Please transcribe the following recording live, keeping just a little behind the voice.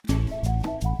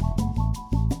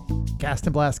Cast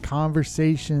and Blast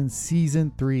Conversations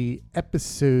Season 3,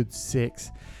 Episode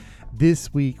 6.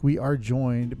 This week we are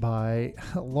joined by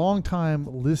a longtime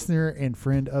listener and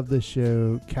friend of the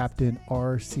show, Captain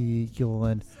R.C.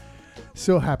 Gilliland.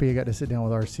 So happy I got to sit down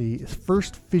with RC.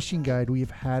 First fishing guide we have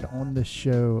had on the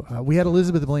show. We had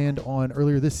Elizabeth Bland on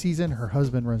earlier this season. Her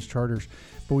husband runs charters,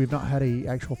 but we've not had a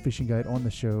actual fishing guide on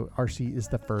the show. RC is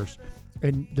the first,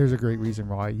 and there's a great reason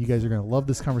why. You guys are going to love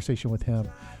this conversation with him.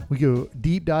 We go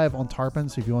deep dive on tarpon,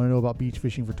 so if you want to know about beach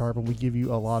fishing for tarpon, we give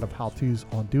you a lot of how-tos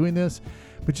on doing this.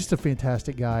 But just a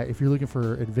fantastic guy. If you're looking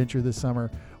for adventure this summer,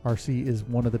 RC is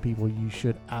one of the people you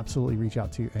should absolutely reach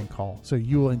out to and call. So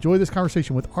you will enjoy this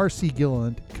conversation with RC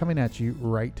Gilliland coming at you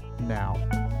right now.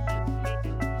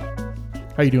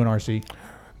 How you doing, RC?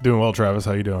 Doing well, Travis.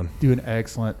 How you doing? Doing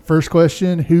excellent. First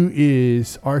question, who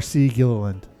is RC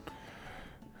Gilliland?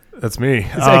 That's me.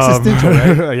 It's existential,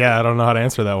 right? Yeah, I don't know how to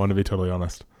answer that one, to be totally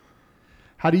honest.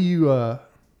 How do you,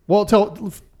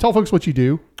 tell folks what you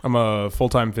do. I'm a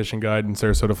full-time fishing guide in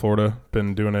Sarasota, Florida.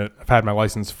 Been doing it. I've had my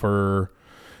license for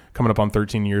coming up on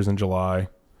 13 years in July,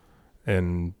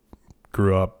 and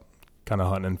grew up kind of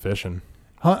hunting and fishing.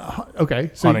 Okay,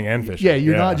 so hunting and fishing. Yeah,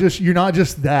 you're not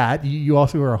just that. You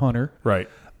also are a hunter, right?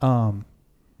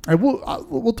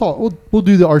 We'll talk. We'll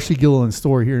do the RC Gilliland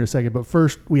story here in a second, but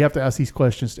first we have to ask these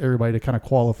questions to everybody to kind of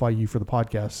qualify you for the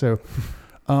podcast. So,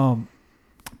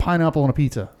 pineapple on a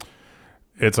pizza.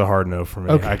 It's a hard no for me.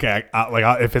 Okay.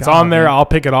 If it's on there, I'll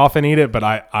pick it off and eat it, but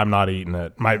I'm not eating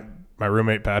it. My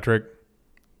roommate Patrick,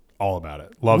 all about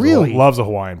it. Loves a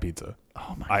Hawaiian pizza.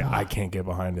 Oh my God. I can't get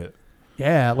behind it.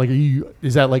 Yeah,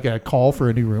 is that like a call for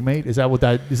a new roommate? Is that what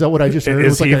I just heard?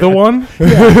 Is he the one?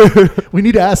 Yeah. We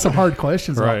need to ask some hard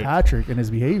questions about Right. Patrick and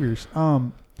his behaviors.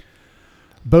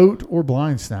 Boat or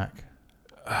blind snack?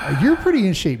 You're a pretty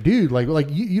in shape, dude. Like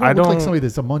you don't look like somebody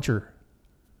that's a muncher.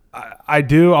 I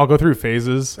do. I'll go through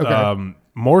phases. Okay.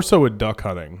 More so with duck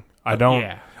hunting. I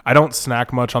don't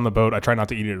snack much on the boat. I try not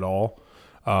to eat it at all.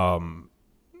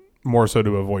 More so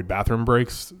to avoid bathroom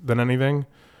breaks than anything.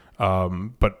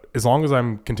 But as long as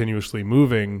I'm continuously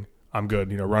moving, I'm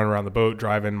good. Running around the boat,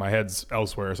 driving, my head's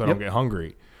elsewhere, so I don't get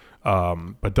hungry.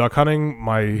 But duck hunting,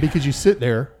 because you sit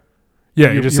there.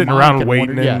 Yeah, you're just sitting around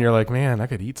waiting, yeah. and you're like, man, I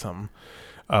could eat something.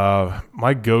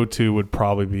 My go-to would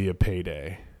probably be a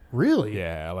payday. Really?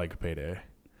 Yeah, I like a payday.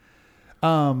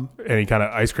 Any kind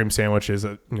of ice cream sandwiches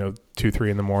at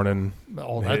 2-3 in the morning.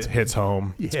 Oh, that hits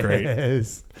home. It's great.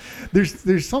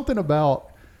 There's something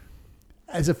about,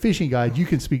 as a fishing guide, you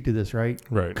can speak to this, right?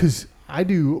 Right. Because I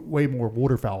do way more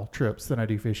waterfowl trips than I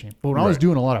do fishing. But when I was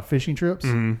doing a lot of fishing trips,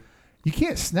 you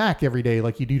can't snack every day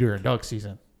like you do during duck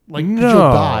season. Like, 'cause you'll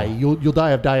die. You'll die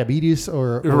of diabetes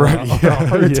or a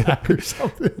heart attack or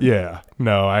something. Yeah.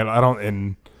 No, I don't.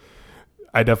 And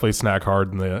I definitely snack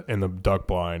hard in the duck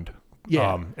blind.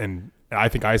 Yeah. And I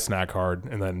think I snack hard.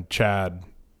 And then Chad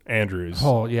Andrews.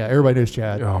 Oh yeah, everybody knows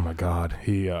Chad. Oh my God,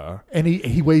 he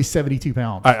weighs 72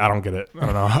 pounds. I don't get it. I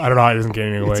don't know how he doesn't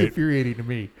gain any weight. It's infuriating to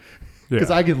me because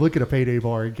I could look at a payday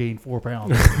bar and gain 4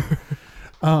 pounds.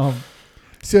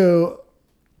 So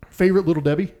favorite Little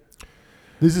Debbie.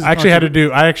 I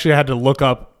actually had to look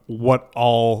up what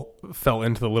all fell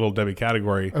into the Little Debbie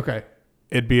category. Okay,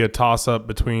 it'd be a toss up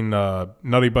between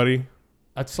Nutty Buddy.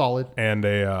 That's solid. And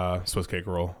a Swiss cake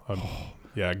roll.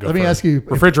 Yeah, Let me ask you.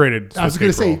 Refrigerated. I was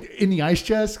going to say in the ice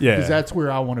chest because yeah. that's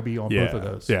where I want to be on both of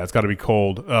those. Yeah, it's got to be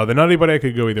cold. The Nutty Buddy I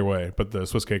could go either way, but the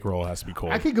Swiss cake roll has to be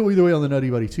cold. I could go either way on the Nutty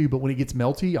Buddy too, but when it gets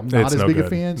melty, I'm not as big a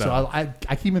fan. No. So I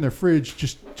keep them in the fridge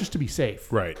just to be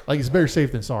safe. Right. Like it's better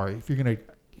safe than sorry. If you're gonna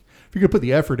put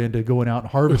the effort into going out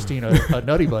and harvesting a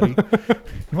Nutty Buddy,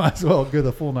 you might as well go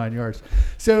the full 9 yards.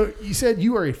 So you said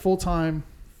you are a full-time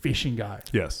fishing guy.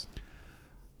 Yes.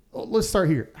 Well, let's start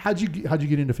here. How'd you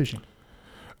get into fishing?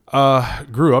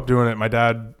 Grew up doing it. My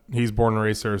dad, he's born and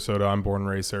raised Sarasota. I'm born and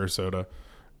raised Sarasota.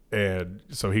 And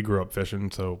so he grew up fishing.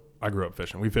 So I grew up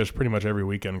fishing. We fished pretty much every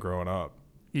weekend growing up.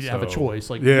 You didn't have a choice.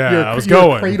 Like, I was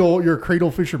going. You're a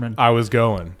cradle fisherman. I was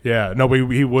going. Yeah. No,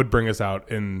 he would bring us out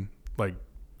in like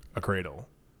a cradle,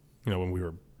 when we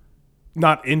were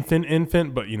not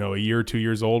infant, but a year, 2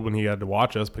 years old when he had to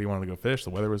watch us, but he wanted to go fish. The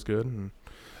weather was good. And,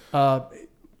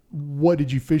 what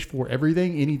did you fish for?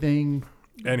 Everything? Anything?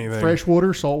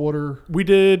 Freshwater, saltwater? We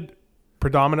did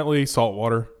predominantly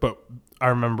saltwater, but I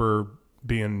remember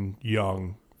being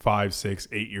young, 5, 6,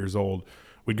 8 years old.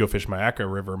 We'd go fish Myakka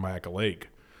River, Myakka Lake.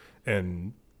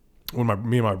 And when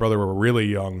me and my brother were really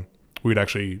young, we'd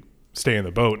actually stay in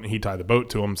the boat and he'd tie the boat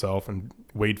to himself and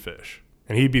wade fish.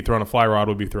 And he'd be throwing a fly rod,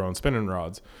 we'd be throwing spinning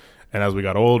rods. And as we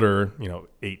got older,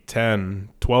 8, 10,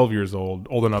 12 years old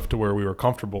enough to where we were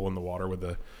comfortable in the water with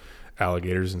the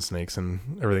alligators and snakes and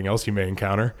everything else you may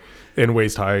encounter in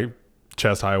waist high,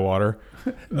 chest high water.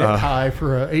 Neck high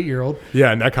for an 8-year-old.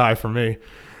 Yeah, neck high for me.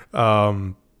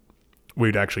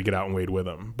 We'd actually get out and wade with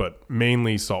him, but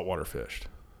mainly saltwater fished.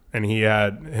 And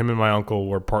him and my uncle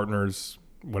were partners,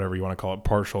 whatever you want to call it,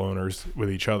 partial owners with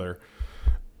each other,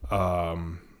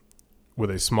 with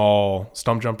a small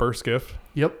stump jumper skiff.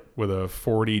 Yep. With a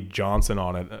 40 Johnson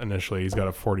on it initially. He's got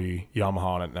a 40 Yamaha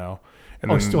on it now. And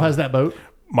then still has that boat?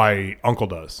 My uncle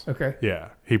does. Okay. Yeah.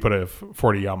 He put a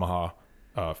 40 Yamaha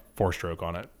 4-stroke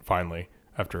on it finally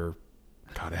after,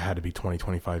 God, it had to be 20,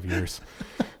 25 years.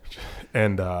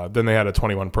 And then they had a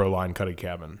 21 Pro line cutting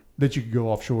cabin. That you could go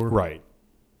offshore. Right.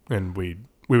 And we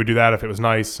would do that if it was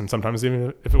nice. And sometimes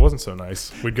even if it wasn't so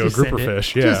nice, we'd go grouper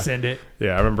fish. Yeah. Just send it.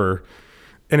 Yeah. I remember.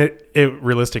 And it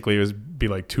realistically would be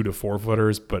like 2 to 4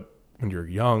 footers, but when you're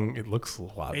young, it looks a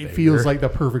lot bigger. It feels like the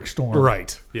perfect storm.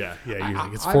 Right. Yeah. Yeah.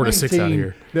 Usually it's 4 to 6 out of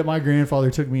here. That my grandfather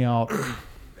took me out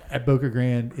at Boca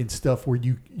Grande in stuff where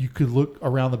you could look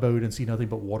around the boat and see nothing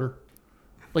but water.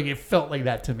 Like it felt like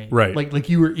that to me. Right. Like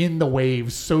you were in the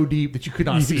waves so deep that you could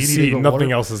not see anything but nothing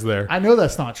water. Else is there. I know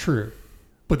that's not true,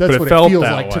 but that's what it feels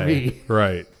like to me.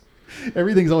 Right.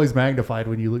 Everything's always magnified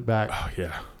when you look back. Oh,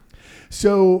 yeah.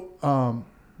 So,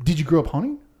 did you grow up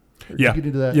hunting? Or did yeah. you get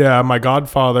into that? Yeah. My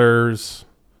godfather's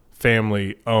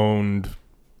family owned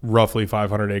roughly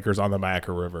 500 acres on the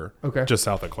Mayaca River. Okay. Just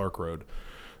south of Clark Road.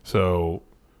 So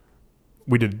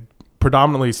we did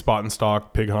predominantly spot and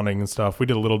stock, pig hunting and stuff. We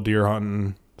did a little deer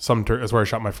hunting. That's where I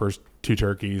shot my first 2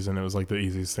 turkeys, and it was like the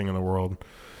easiest thing in the world.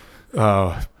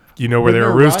 You know where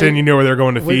they're roosting. You know where they're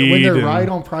going to feed. When they're right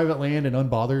on private land and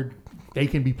unbothered, they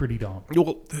can be pretty dumb.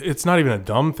 Well, it's not even a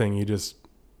dumb thing.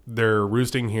 They're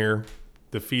roosting here.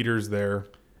 The feeder's there.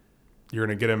 You're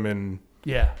going to get them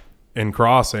in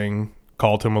crossing.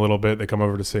 Call to them a little bit. They come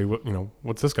over to say,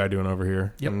 what's this guy doing over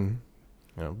here? Yep. And,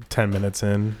 10 minutes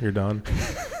in, you're done.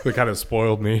 They kind of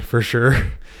spoiled me for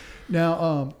sure.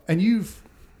 Now, I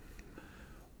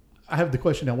have the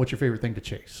question now, what's your favorite thing to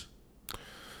chase?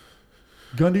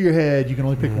 Gun to your head, you can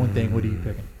only pick one thing. What are you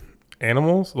picking?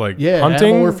 Animals? Like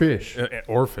hunting? Animal Or fish.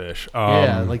 Or fish.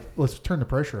 Let's turn the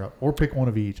pressure up. Or pick one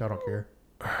of each. I don't care.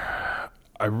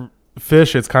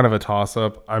 Fish, it's kind of a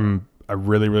toss-up. I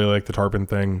really, really like the tarpon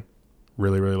thing.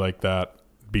 Really, really like that.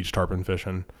 Beach tarpon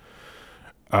fishing.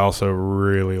 I also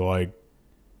really like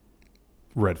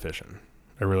red fishing.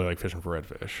 I really like fishing for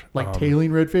redfish. Like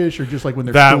tailing redfish, or just like when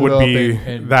they're that would up be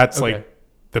that's like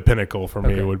the pinnacle for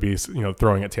me. Would be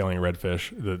throwing at tailing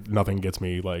redfish. Nothing gets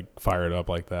me like fired up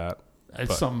like that.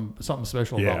 It's something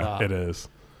special about that. Yeah, it is.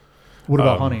 What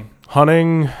about hunting?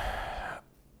 Hunting,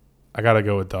 I gotta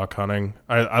go with duck hunting.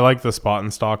 I like the spot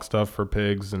and stock stuff for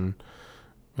pigs, and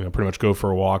pretty much go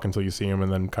for a walk until you see them,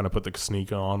 and then kind of put the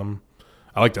sneak on them.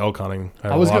 I liked elk hunting.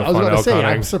 I was going to say,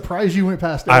 I'm surprised you went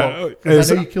past elk. I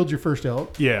know you killed your first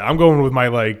elk. Yeah, I'm going with my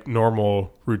like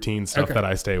normal routine stuff that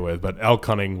I stay with, but elk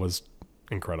hunting was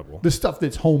incredible. The stuff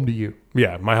that's home to you.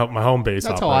 Yeah, my home base.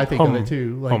 That's how I think of it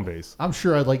too. Like, home base. I'm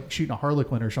sure I'd like shooting a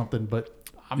harlequin or something, but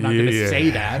I'm not going to say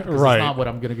that because right. It's not what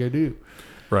I'm going to go do.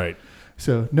 Right.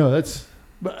 So no,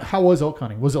 but how was elk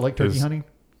hunting? Was it like turkey hunting?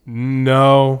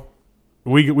 No,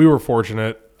 we were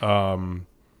fortunate. One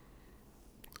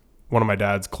of my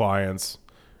dad's clients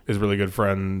is really good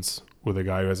friends with a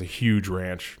guy who has a huge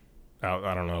ranch out.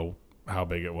 I don't know how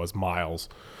big it was, miles.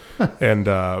 And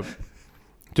and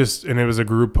it was a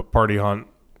group party hunt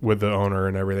with the owner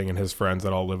and everything and his friends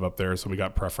that all live up there. So we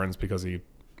got preference because he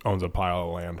owns a pile of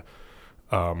land.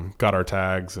 Got our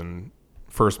tags, and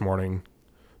first morning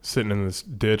sitting in this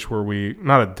ditch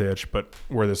not a ditch, but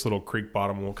where this little creek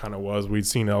bottom kind of was. We'd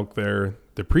seen elk there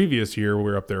the previous year. We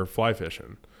were up there fly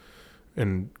fishing.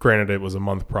 And granted, it was a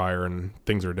month prior and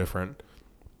things are different.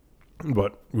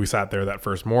 But we sat there that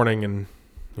first morning and,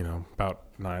 about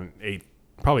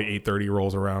 8:30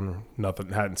 rolls around.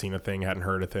 Nothing, hadn't seen a thing, hadn't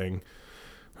heard a thing.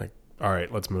 Like, all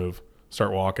right, let's move.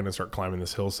 Start walking and start climbing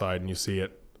this hillside, and you see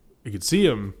it. You could see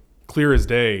him clear as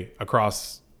day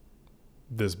across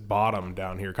this bottom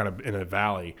down here, kind of in a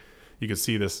valley. You could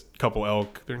see this couple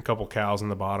elk, there are a couple cows in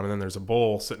the bottom, and then there's a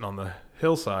bull sitting on the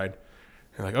hillside.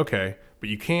 You're like, okay, but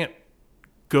you can't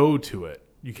go to it.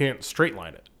 You can't straight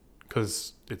line it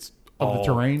because it's all the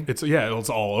terrain. It's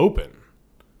all open.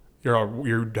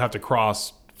 You have to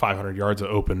cross 500 yards of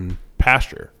open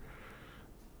pasture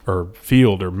or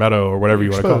field or meadow or whatever you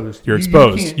want to call it. You're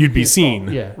exposed. You'd be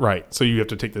seen. Yeah. Right. So you have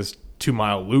to take this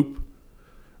 2-mile loop,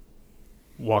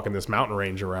 walking this mountain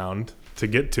range around to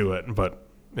get to it. But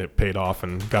it paid off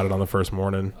and got it on the first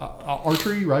morning.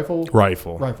 Archery, rifle.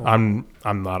 I'm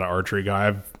not an archery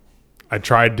guy. I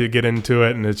tried to get into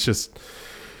it, and it's just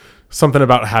something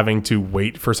about having to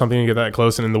wait for something to get that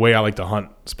close. And in the way I like to hunt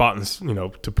spot and, you know,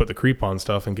 to put the creep on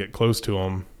stuff and get close to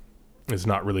them is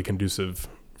not really conducive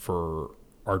for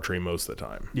archery most of the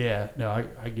time. Yeah, no,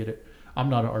 I get it. I'm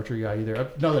not an archery guy either. I'm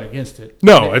nothing against it.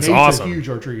 No, it's Nate's awesome. a huge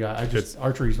archery guy.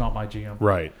 Archery's not my jam.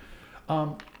 Right.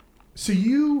 So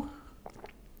you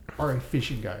are a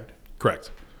fishing guide.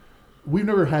 Correct. We've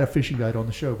never had a fishing guide on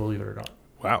the show, believe it or not.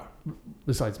 Wow.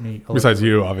 Besides me. Besides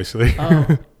you, obviously.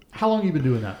 How long have you been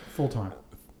doing that full time?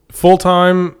 Full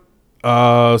time.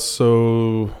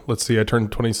 So let's see. I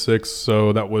turned 26,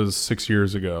 so that was 6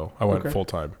 years ago. I went full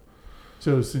time.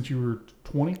 So since you were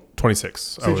 20? 26.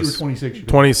 Since you were 26.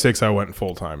 26, I went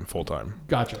full time.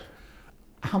 Gotcha.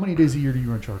 How many days a year do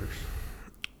you run charters?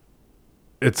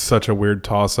 It's such a weird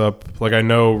toss up. Like, I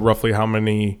know roughly how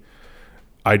many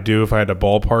I do if I had to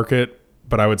ballpark it,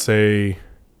 but I would say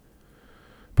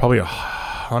probably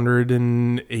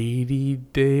 180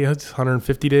 days,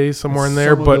 150 days, somewhere in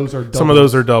there. But some of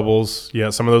those are doubles. Yeah,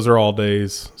 some of those are all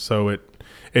days. So it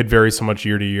varies so much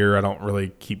year to year. I don't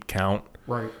really keep count.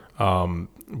 Right.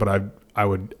 But I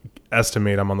would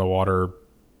estimate I'm on the water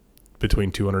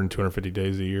between 200 and 250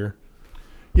 days a year.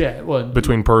 Yeah, well,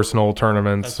 between personal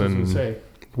tournaments and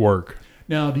work.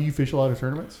 Now, do you fish a lot of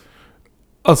tournaments?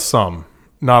 Some,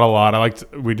 not a lot.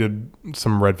 We did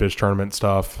some redfish tournament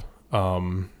stuff.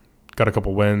 Got a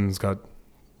couple wins. Got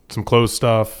some close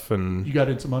stuff, and you got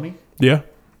in some money. Yeah,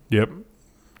 yep.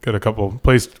 Got a couple.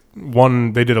 Placed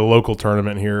one. They did a local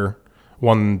tournament here.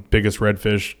 Won biggest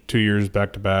redfish 2 years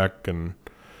back to back, and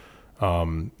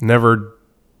never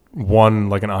won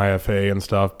like an IFA and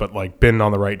stuff, but like been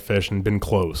on the right fish and been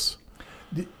close.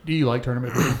 Do you like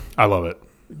tournament fishing? I love it.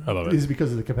 Is it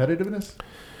because of the competitiveness?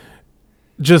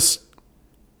 Just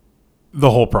the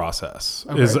whole process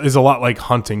is a lot like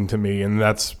hunting to me, and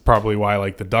that's probably why I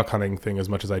like the duck hunting thing as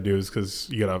much as I do, is because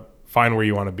you gotta find where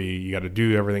you want to be. You got to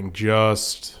do everything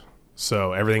just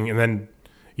so everything, and then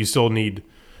you still need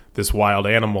this wild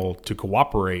animal to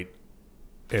cooperate,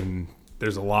 and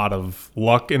there's a lot of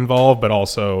luck involved, but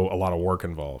also a lot of work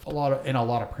involved. A lot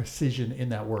of precision in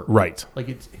that work. Right. Like,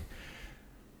 it's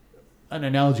an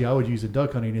analogy I would use in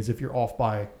duck hunting is if you're off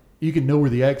by, you can know where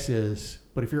the X is,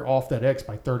 but if you're off that X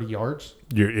by 30 yards,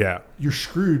 you're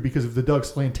screwed, because if the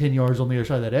duck's laying 10 yards on the other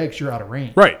side of that X, you're out of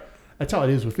range. Right. That's how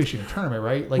it is with fishing a tournament,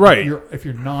 right? Like, right. If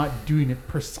you're not doing it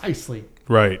precisely.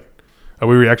 Right.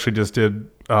 We actually just did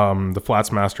the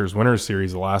Flats Masters Winners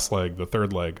Series, the last leg, the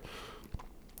third leg.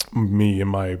 Me and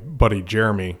my buddy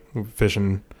Jeremy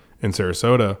fishing in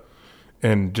Sarasota,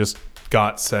 and just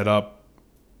got set up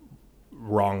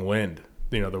wrong wind.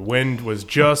 You know, the wind was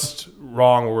just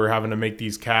wrong. We were having to make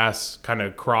these casts kind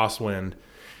of crosswind,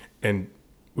 and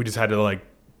we just had to like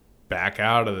back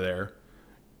out of there,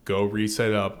 go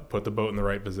reset up, put the boat in the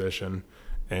right position,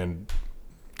 and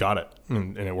got it.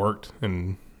 And it worked.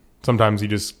 And sometimes you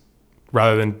just,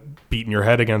 rather than beating your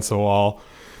head against the wall,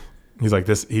 he's like,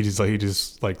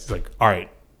 all right,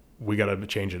 we got to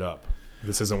change it up.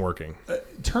 This isn't working.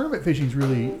 Tournament fishing is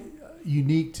really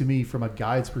unique to me from a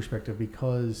guide's perspective,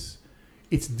 because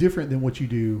it's different than what you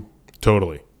do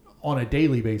totally on a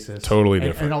daily basis. Totally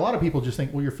different. And a lot of people just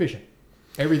think, well, you're fishing.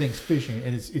 Everything's fishing,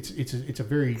 and it's a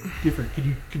very different. Can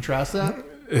you contrast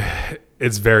that?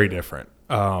 It's very different.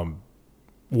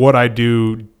 What I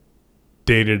do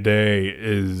day to day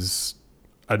is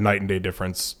a night and day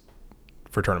difference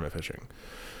for tournament fishing.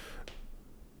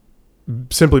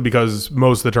 Simply because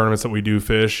most of the tournaments that we do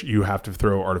fish, you have to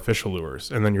throw artificial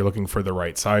lures, and then you're looking for the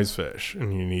right size fish,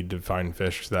 and you need to find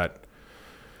fish that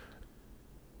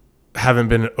haven't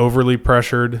been overly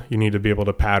pressured. You need to be able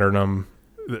to pattern them.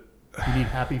 You need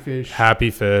happy fish.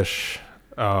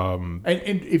 And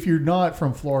if you're not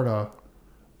from Florida,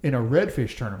 in a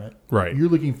redfish tournament, right, you're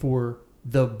looking for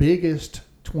the biggest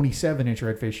 27-inch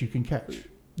redfish you can catch.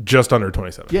 Just under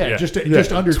 27. Yeah, just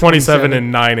under 27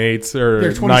 and 9/8 or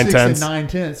 9/10. And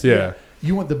 9/10. Yeah.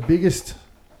 You want the biggest,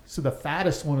 so the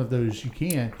fattest one of those you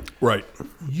can. Right.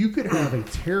 You could have a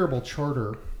terrible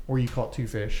charter where you caught two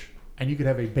fish, and you could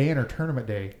have a banner tournament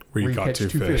day where you caught catch two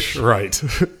fish. Right.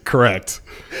 Correct.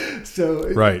 So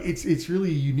right. It's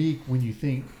really unique when you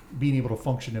think being able to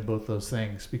function in both those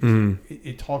things, because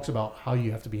it talks about how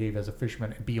you have to behave as a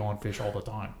fisherman and be on fish all the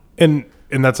time. And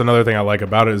that's another thing I like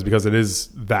about it, is because it is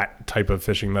that type of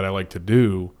fishing that I like to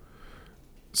do.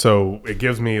 So it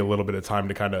gives me a little bit of time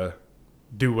to kind of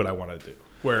do what I want to do.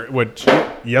 Which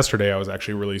yesterday I was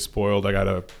actually really spoiled. I got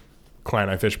a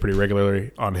client I fish pretty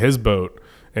regularly on his boat,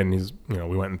 and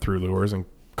we went and threw lures and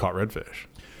caught redfish.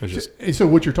 So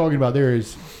what you're talking about there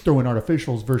is throwing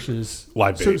artificials versus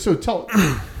live bait. So tell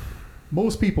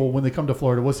most people when they come to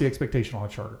Florida, what's the expectation on a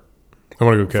charter? They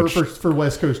want to go catch for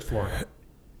West Coast Florida.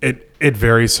 It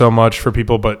varies so much for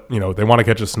people, but they want to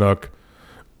catch a snook.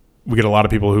 We get a lot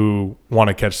of people who want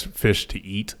to catch fish to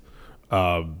eat.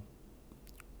 Not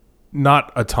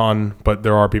a ton, but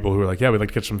there are people who are like, yeah, we'd like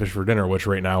to catch some fish for dinner, which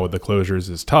right now with the closures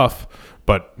is tough,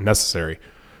 but necessary.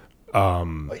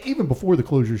 Even before the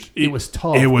closures, it was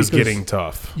tough. It was getting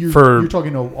tough. You're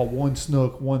talking a one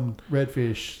snook, one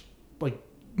redfish,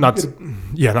 not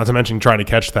to mention trying to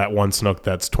catch that one snook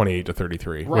that's 28 to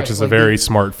 33, right, which is a very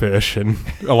smart fish, and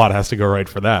a lot has to go right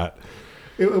for that.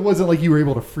 It wasn't like you were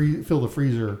able to fill the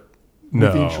freezer. No,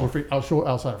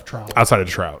 outside of trout. Outside of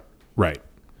trout, right.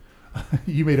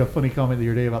 You made a funny comment the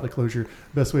other day about the closure.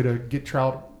 Best way to get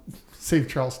save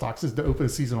trout stocks is to open a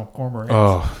season on cormorants.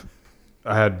 Oh,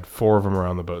 I had 4 of them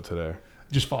around the boat today.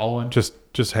 Just following. Just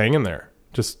hanging there.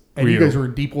 And you guys were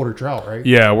in deep water trout, right?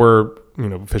 Yeah, we're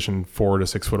fishing 4 to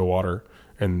 6 foot of water,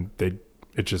 and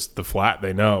it's just the flat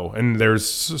they know. And there's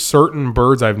certain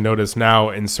birds I've noticed now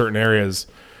in certain areas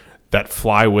that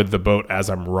fly with the boat as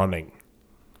I'm running.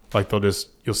 Like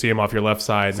you'll see him off your left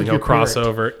side, and he'll cross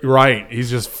over. Right, he's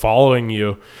just following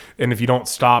you. And if you don't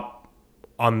stop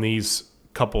on these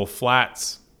couple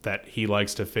flats that he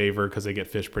likes to favor because they get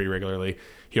fished pretty regularly,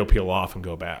 he'll peel off and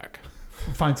go back.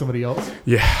 Find somebody else.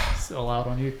 Yeah, sell out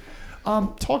on you.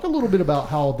 Talk a little bit about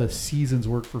how the seasons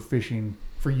work for fishing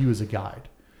for you as a guide.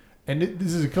 And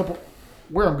this is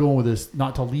where I'm going with this,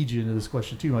 not to lead you into this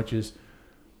question too much, is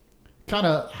kind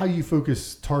of how you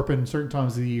focus tarpon certain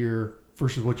times of the year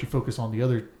versus what you focus on the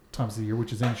other times of the year,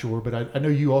 which is inshore. But I know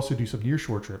you also do some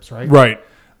nearshore trips, right? Right.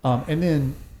 And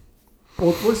then,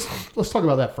 let's talk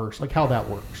about that first, like how that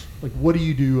works. Like, what do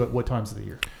you do at what times of the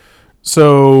year?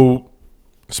 So,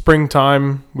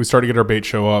 springtime, we start to get our bait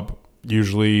show up.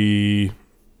 Usually,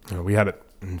 we had it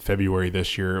in February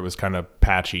this year. It was kind of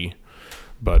patchy,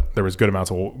 but there was good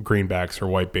amounts of greenbacks or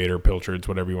whitebait or pilchards,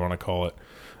 whatever you want to call it.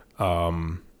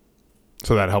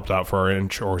 So that helped out for our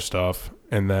inshore stuff.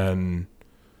 And then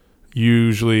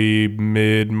usually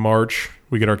mid-March,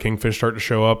 we get our kingfish start to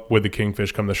show up. With the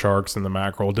kingfish come the sharks and the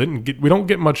mackerel. We don't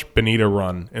get much bonita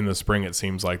run in the spring, it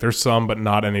seems like. There's some, but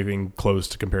not anything close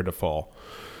to compared to fall.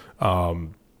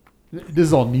 This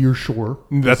is all near shore.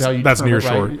 That's near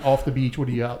shore. Right? Off the beach, what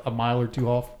do you got, a mile or two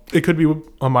off? It could be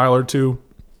a mile or two.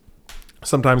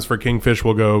 Sometimes for kingfish,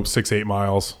 we'll go 6-8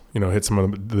 miles, hit some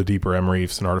of the deeper M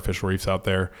reefs and artificial reefs out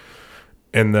there.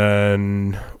 And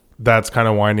then that's kind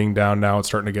of winding down now. It's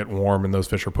starting to get warm, and those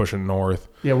fish are pushing north.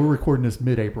 Yeah, we're recording this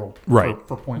mid-April. Right.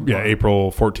 For Point Blanc. Yeah,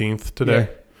 April 14th today.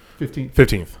 Yeah,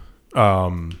 15th.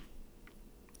 15th.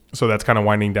 So that's kind of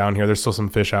winding down here. There's still some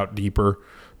fish out deeper,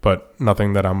 but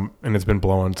nothing that and it's been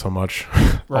blowing so much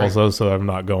right. also, so I'm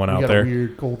not going out there. A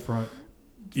weird cold front.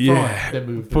 Yeah, that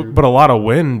moved through. But a lot of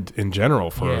wind in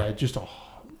general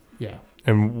yeah.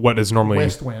 And what is normally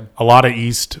west wind. A lot of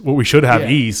east, what we should have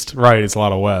east, right? It's a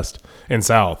lot of west and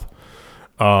south.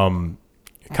 Kind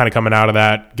of coming out of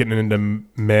that, getting into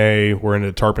May, we're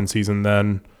into tarpon season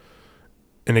then,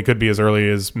 and it could be as early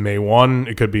as May 1.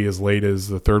 It could be as late as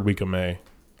the 3rd week of May.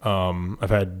 I've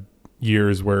had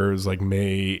years where it was like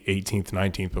May 18th,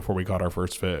 19th before we caught our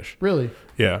first fish. Really?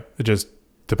 Yeah, it just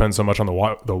depends so much on the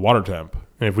water temp.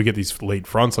 And if we get these late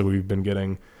fronts like we've been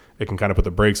getting, it can kind of put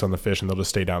the brakes on the fish, and they'll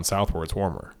just stay down south where it's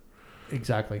warmer.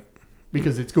 Exactly,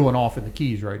 because it's going off in the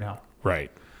Keys right now.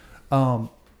 Right.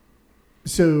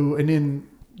 So, and then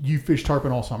you fish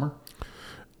tarpon all summer?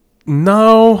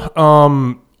 No.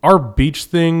 Our beach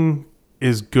thing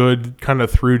is good kind of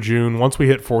through June. Once we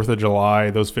hit 4th of July,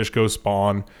 those fish go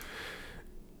spawn.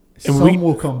 And some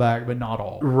will come back, but not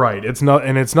all. Right. It's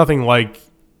nothing like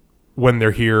when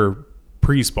they're here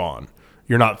pre-spawn.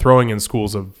 You're not throwing in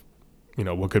schools of,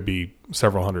 what could be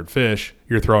several hundred fish.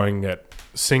 You're throwing at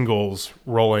singles,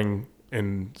 rolling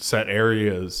in set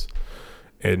areas,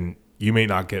 and you may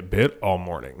not get bit all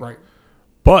morning. Right.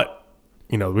 But,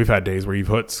 we've had days where you've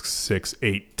hooked 6,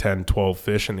 8, 10, 12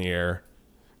 fish in the air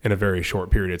in a very short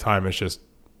period of time. It's just,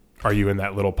 are you in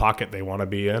that little pocket they want to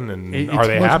be in, and are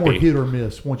they happy? It's much more hit or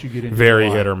miss once you get into Very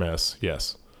hit or miss,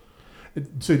 yes.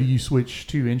 So do you switch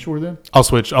to inshore then?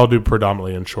 I'll do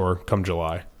predominantly inshore come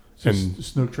July. So and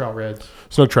snook trout reds.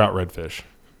 Snook trout redfish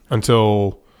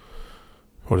until,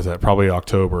 what is that? Probably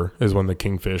October is when the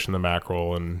kingfish and the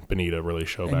mackerel and bonita really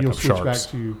show back up.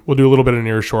 Sharks. We'll do a little bit of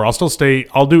near shore.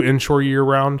 I'll do inshore year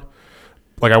round.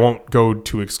 Like I won't go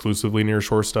to exclusively near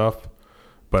shore stuff,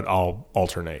 but I'll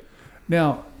alternate.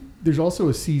 Now, there's also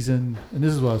a season, and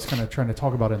this is what I was kind of trying to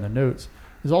talk about in the notes.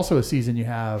 There's also a season you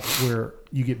have where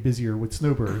you get busier with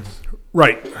snowbirds.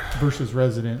 Right. Versus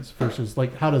residents versus,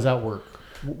 like, how does that work?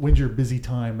 When's your busy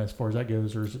time as far as that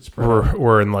goes, or is it spread?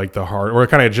 We're in like the heart. We're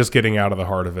kind of just getting out of the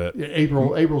heart of it.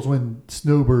 April's when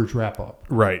snowbirds wrap up.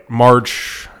 Right.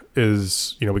 March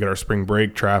is, we got our spring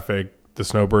break traffic. The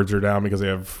snowbirds are down because they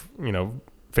have,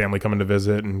 family coming to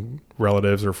visit and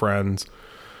relatives or friends.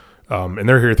 And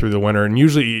they're here through the winter. And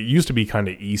usually it used to be kind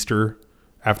of Easter.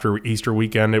 After Easter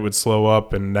weekend, it would slow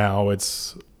up. And now I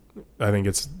think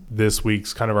it's this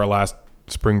week's kind of our last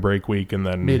spring break week. And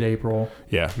then mid-April.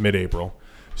 Yeah, mid-April.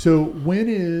 So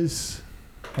I'm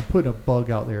putting a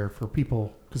bug out there for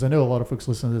people, because I know a lot of folks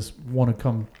listening to this want to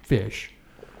come fish.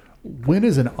 When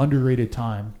is an underrated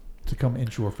time to come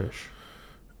inshore fish?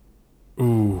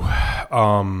 Ooh,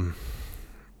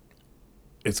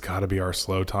 it's got to be our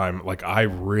slow time. Like, I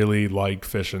really like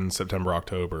fishing September,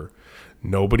 October.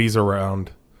 Nobody's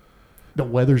around. The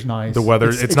weather's nice. The weather,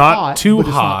 it's not hot, too but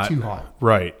hot. It's not too hot.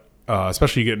 Right.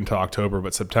 Especially you get into October,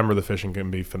 but September the fishing can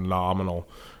be phenomenal.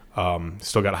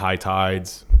 Still got high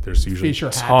tides. There's usually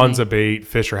tons of bait.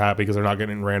 Fish are happy because they're not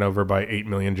getting ran over by 8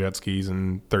 million jet skis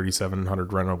and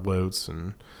 3,700 rental boats,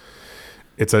 and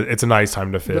it's a nice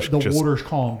time to fish. The water's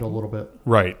calmed a little bit.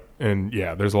 Right, and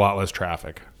yeah, there's a lot less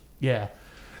traffic. Yeah,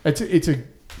 it's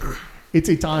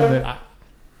a time that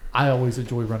I always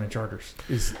enjoy running charters.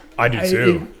 I do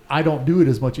too. I don't do it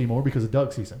as much anymore because of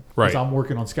duck season. Right, because I'm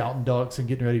working on scouting ducks and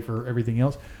getting ready for everything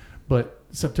else. But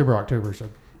September, October is a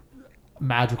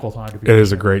magical time to be. It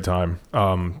is a great time.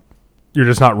 You're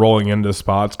just not rolling into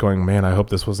spots going, man, I hope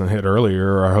this wasn't hit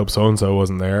earlier, or I hope so and so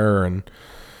wasn't there, and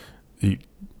you're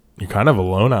kind of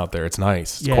alone out there. It's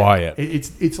nice. It's quiet.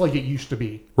 It's like it used to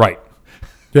be. Right.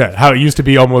 Yeah, how it used to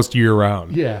be almost year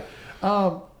round. Yeah.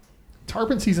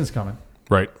 Tarpon season's coming.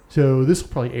 Right. So this will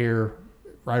probably air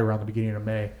right around the beginning of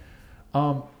May.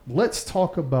 Let's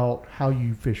talk about how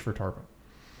you fish for tarpon.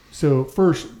 So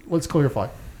first, let's clarify.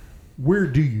 Where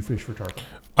do you fish for tarpon?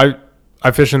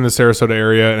 I fish in the Sarasota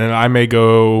area, and I may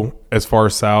go as far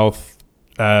south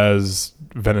as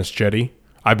Venice Jetty.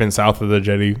 I've been south of the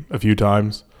jetty a few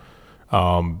times.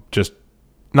 Just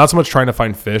not so much trying to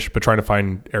find fish, but trying to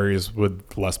find areas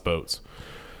with less boats.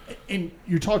 And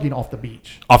you're talking off the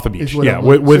beach. Off the beach, yeah.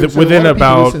 So within a lot of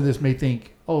about. People listening to this may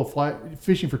think,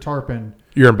 fishing for tarpon.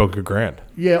 You're in Boca Grande.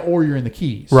 Yeah, or you're in the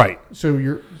Keys. Right.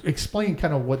 So explain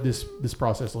kind of what this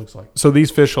process looks like. So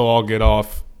these fish will all get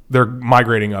off. They're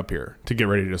migrating up here to get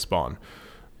ready to spawn.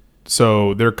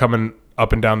 So they're coming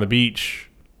up and down the beach,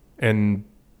 and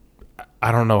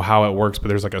I don't know how it works, but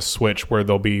there's like a switch where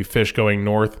there'll be fish going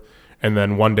north, and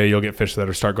then one day you'll get fish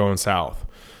that start going south.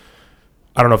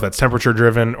 I don't know if that's temperature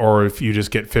driven or if you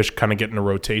just get fish kind of get in a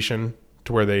rotation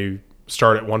to where they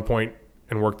start at one point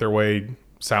and work their way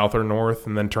south or north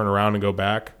and then turn around and go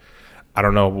back. I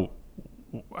don't know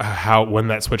when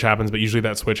that switch happens, but usually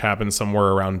that switch happens somewhere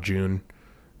around June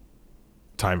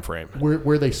time frame.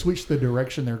 Where they switch the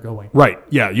direction they're going. Right.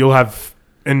 Yeah. You'll have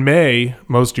in May,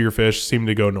 most of your fish seem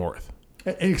to go north.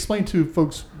 And explain to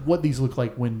folks what these look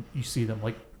like when you see them,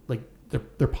 like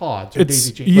they're pods or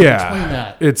daisy chains. Yeah. Explain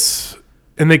that.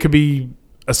 And they could be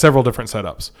several different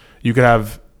setups. You could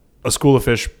have a school of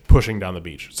fish pushing down the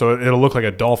beach. So it'll look like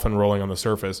a dolphin rolling on the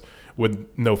surface with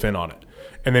no fin on it.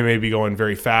 And they may be going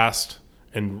very fast,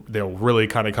 and they'll really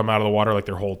kind of come out of the water, like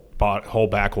their whole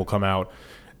back will come out.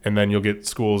 And then you'll get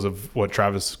schools of what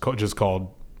Travis just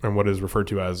called, and what is referred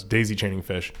to as daisy chaining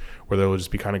fish, where they'll just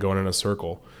be kind of going in a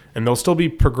circle. And they'll still be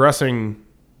progressing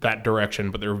that direction,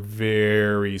 but they're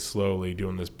very slowly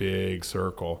doing this big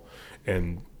circle.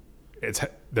 And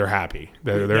they're happy.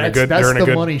 They're in a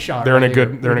good money shot. They're in a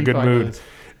good mood.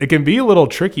 It can be a little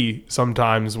tricky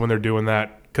sometimes when they're doing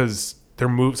that because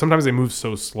sometimes they move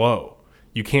so slow.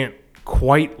 You can't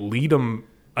quite lead them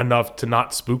enough to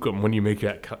not spook them when you make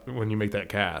that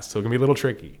cast. So it can be a little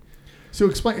tricky. So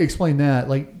explain that.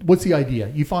 Like, what's the idea?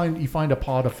 You find a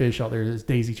pod of fish out there that's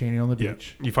daisy chaining on the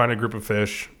beach. You find a group of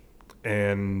fish,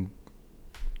 and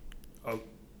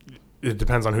it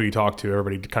depends on who you talk to.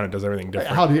 Everybody kind of does everything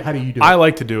different. How do you do it? I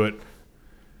like to do it.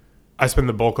 I spend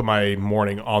the bulk of my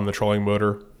morning on the trolling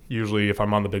motor. Usually, if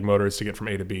I'm on the big motor, it's to get from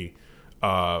A to B.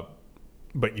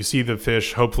 But you see the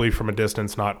fish, hopefully from a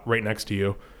distance, not right next to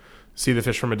you. See the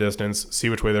fish from a distance, see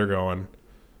which way they're going,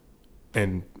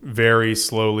 and very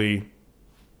slowly.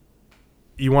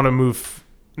 You want to move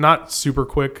not super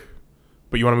quick,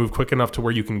 but you want to move quick enough to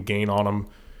where you can gain on them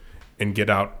and get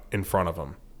out in front of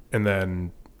them, and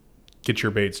then get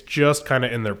your baits just kind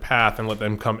of in their path and let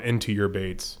them come into your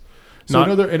baits. So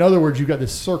in other words, you've got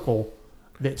this circle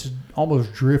that's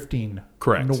almost drifting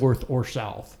north or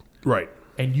south. Right.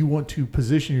 And you want to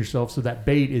position yourself so that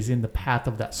bait is in the path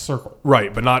of that circle.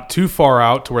 Right, but not too far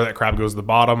out to where that crab goes to the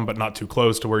bottom, but not too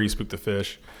close to where you spook the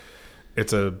fish.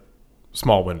 It's a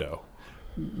small window.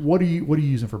 What are you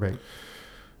using for bait?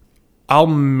 I'll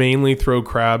mainly throw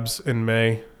crabs in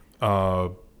May.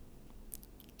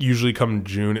 Usually come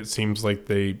June, it seems like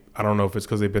I don't know if it's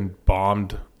because they've been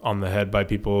bombed on the head by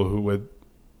people who with,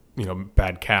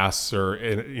 bad casts or,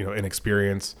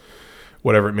 inexperience,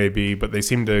 whatever it may be. But they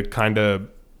seem to kind of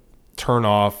turn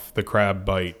off the crab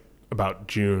bite about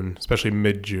June, especially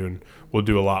mid-June. We'll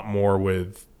do a lot more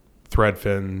with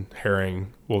threadfin,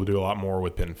 herring. We'll do a lot more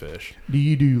with pinfish. Do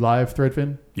you do live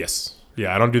threadfin? Yes.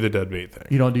 Yeah, I don't do the dead bait thing.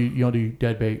 You don't do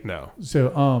dead bait? No.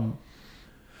 So,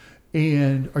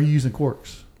 and are you using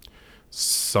corks?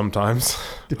 Sometimes.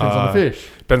 Depends on the fish.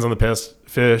 Depends on the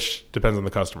fish. Depends on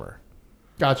the customer.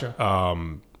 Gotcha.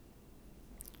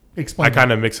 Explain. I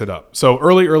kind of mix it up. So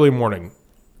early morning,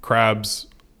 crabs,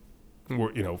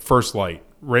 first light,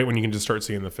 right when you can just start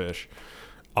seeing the fish,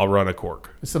 I'll run a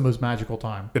cork. It's the most magical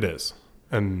time. It is.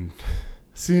 And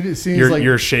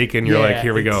you're shaking. You're like,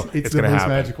 here we go. It's going to happen. It's the most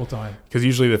magical time. Because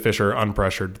usually the fish are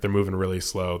unpressured. They're moving really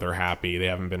slow. They're happy. They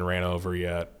haven't been ran over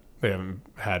yet. They haven't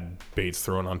had baits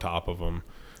thrown on top of them.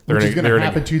 Which is going to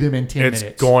happen to them in 10 minutes.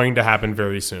 It's going to happen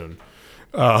very soon.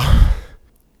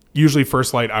 Usually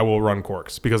first light, I will run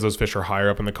corks because those fish are higher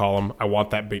up in the column. I want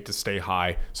that bait to stay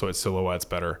high so it silhouettes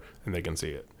better and they can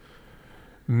see it.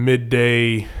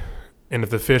 Midday, and if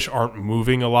the fish aren't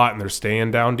moving a lot and they're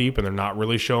staying down deep and they're not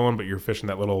really showing, but you're fishing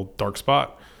that little dark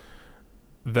spot,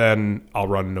 then I'll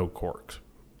run no corks.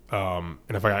 And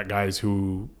if I got guys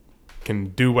who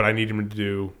can do what I need them to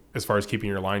do as far as keeping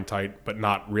your line tight, but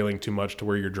not reeling too much to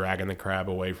where you're dragging the crab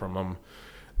away from them,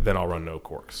 then I'll run no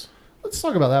corks. Let's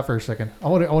talk about that for a second. I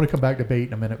want to come back to bait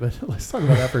in a minute, but let's talk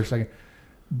about that for a second.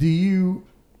 Do you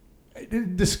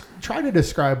try to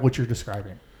describe what you're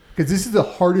describing? Because this is the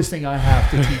hardest thing I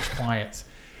have to teach clients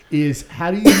is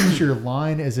how do you use your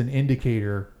line as an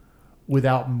indicator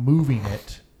without moving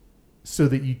it so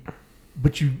that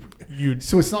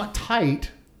so it's not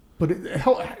tight, but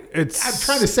I'm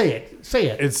trying to say it. Say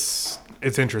it. It's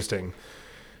interesting.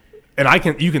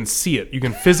 And you can see it. You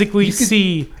can physically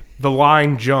see the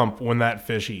line jump when that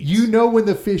fish eats. You know when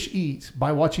the fish eats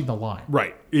by watching the line.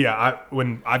 Right. Yeah.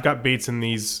 When I've got baits in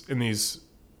these, in this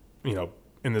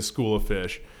school of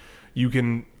fish,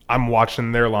 I'm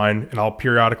watching their line and I'll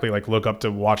periodically look up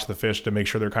to watch the fish to make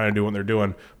sure they're kind of doing what they're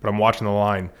doing. But I'm watching the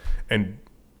line, and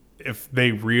if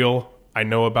they reel, I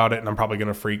know about it and I'm probably going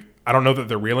to freak. I don't know that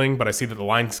they're reeling, but I see that the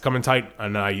line's coming tight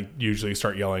and I usually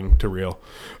start yelling to reel.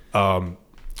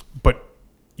 But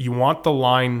you want the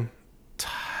line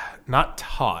not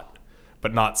taut,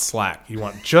 but not slack. You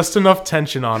want just enough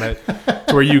tension on it to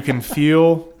where you can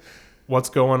feel what's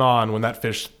going on when that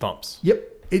fish thumps. Yep.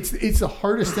 It's the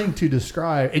hardest thing to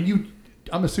describe. And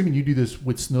I'm assuming you do this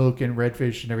with snook and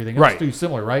redfish and everything else. Right. Do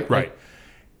similar, right? Right.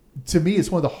 To me, it's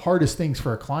one of the hardest things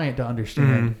for a client to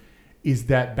understand is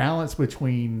that balance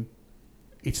between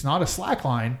it's not a slack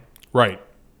line. Right.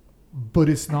 But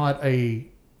it's not a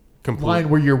line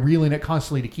where you're reeling it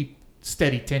constantly to keep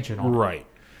steady tension on it. Right.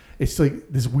 It's like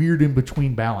this weird in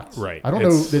between balance. Right. I don't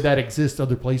know that exists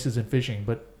other places in fishing,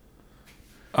 but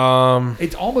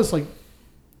it's almost like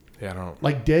I don't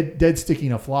like dead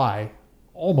sticking a fly,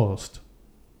 almost.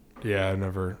 Yeah, I've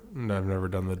never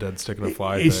done the dead sticking a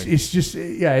fly thing. It's just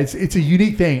it's a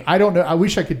unique thing. I don't know. I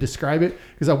wish I could describe it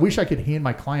because I wish I could hand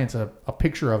my clients a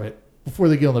picture of it before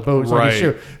they get on the boat, so I can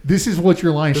show this is what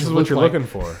your line should look like. This is what you're looking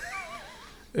for.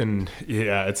 And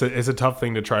yeah, it's a tough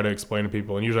thing to try to explain to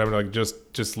people. And usually I'm like,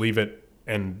 just leave it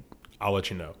and I'll let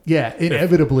you know. Yeah,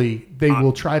 inevitably they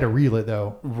will try to reel it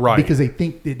though. Right. Because they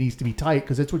think it needs to be tight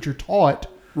because that's what you're taught.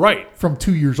 Right. From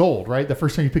 2 years old, right? The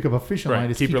first time you pick up a fishing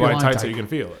line is keep your line tight so you can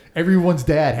feel it. Everyone's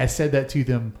dad has said that to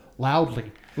them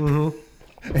loudly and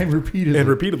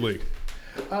repeatedly.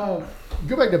 Go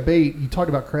back to bait. You talked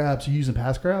about crabs. You using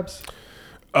pass crabs?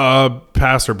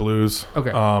 Pass or blues.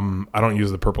 Okay. I don't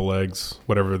use the purple legs,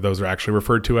 whatever those are actually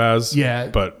referred to as. Yeah.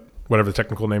 But whatever the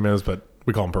technical name is, but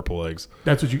we call them purple legs.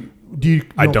 That's what you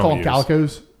don't call them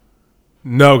calicos?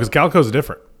 No, because calicos are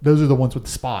different. Those are the ones with the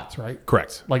spots, right?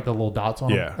 Correct. Like the little dots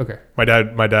on them? Yeah. Okay. My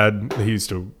dad, he used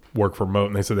to work for Moat,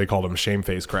 and they said they called him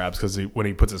shame-face crabs because when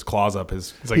he puts his claws up,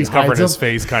 it's like he's covering his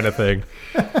face kind of thing.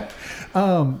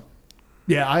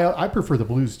 Yeah, I prefer the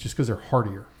blues just because they're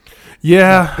hardier.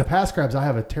 Yeah. The pass crabs, I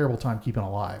have a terrible time keeping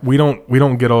alive. We don't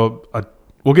get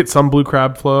we'll get some blue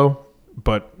crab flow,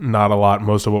 but not a lot.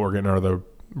 Most of what we're getting are the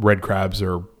red crabs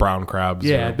or brown crabs.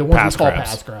 Yeah, the ones we call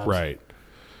pass crabs. Right.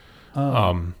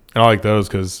 And I like those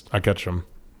because I catch them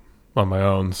on my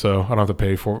own, so I don't have to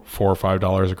pay $4 or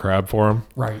 $5 a crab for them.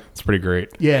 Right. It's pretty great.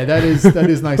 Yeah, that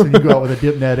is nice when you go out with a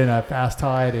dip net and a fast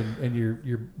tide and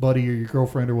your buddy or your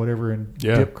girlfriend or whatever and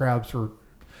dip crabs for.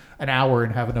 an hour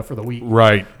and have enough for the week.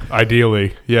 Right.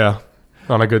 Ideally, yeah.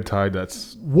 On a good tide,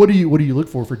 that's What do you look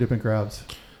for dipping crabs?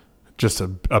 just a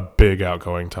big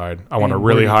outgoing tide. I want a And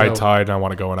really where do you high go? tide, and I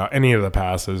want to go in out any of the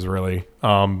passes really.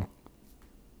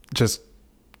 Just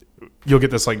you'll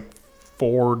get this like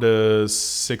 4 to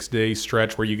 6 day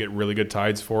stretch where you get really good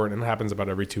tides for it, and it happens about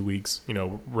every 2 weeks.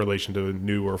 Relation to a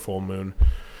new or full moon.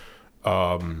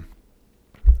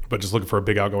 But just looking for a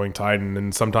big outgoing tide, and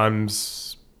then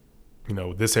sometimes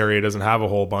this area doesn't have a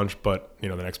whole bunch, but the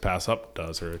next pass up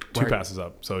does, or two Right. passes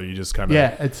up. So you just kind of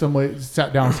It's some way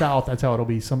down south. That's how it'll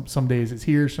be. Some days it's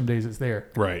here, some days it's there.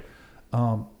 right.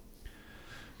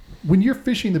 When you're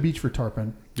fishing the beach for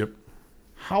tarpon, Yep.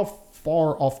 how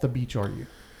far off the beach are you?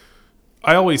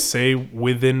 I always say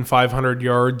within 500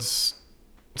 yards.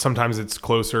 Sometimes it's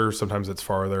closer, sometimes it's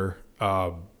farther.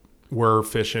 We're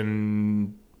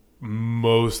fishing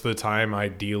most of the time,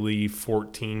 ideally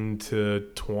 14 to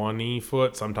 20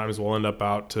 foot. Sometimes we'll end up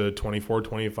out to 24,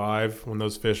 25 when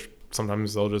those fish,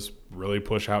 sometimes they'll just really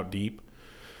push out deep,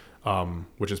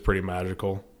 which is pretty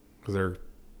magical because they're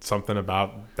something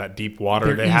about that deep water.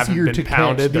 They're They haven't easier been to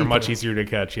pounded. catch They're deeper. much easier to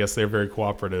catch. Yes, they're very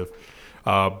cooperative.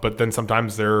 But then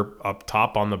sometimes they're up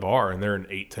top on the bar and they're in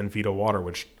 8-10 feet of water,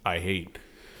 which I hate.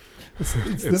 It's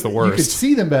the You worst. can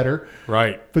see them better,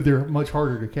 Right. but they're much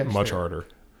harder to catch. Much there. harder.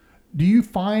 Do you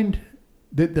find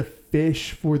that the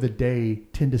fish for the day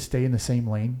tend to stay in the same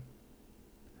lane?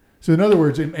 So in other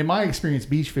words, in my experience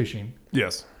beach fishing,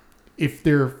 Yes. if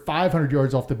they're 500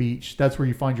 yards off the beach, that's where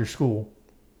you find your school.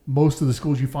 Most of the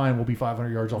schools you find will be 500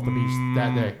 yards off the beach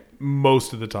that day.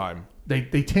 Most of the time. They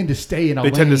tend to stay in a They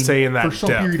lane tend to stay in that for some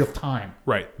depth. period of time.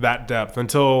 Right. That depth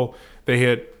until they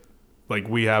hit, like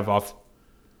we have off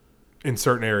in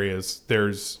certain areas,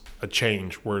 there's a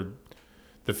change where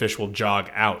the fish will jog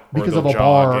out or Because they'll of a jog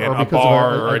bar in or a because of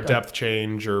bar a- or a- a depth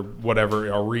change or whatever,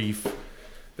 a reef.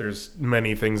 There's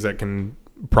many things that can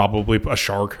probably a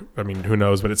shark. I mean, who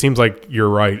knows? But it seems like you're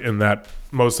right in that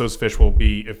most of those fish will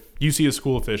be, if you see a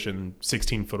school of fish in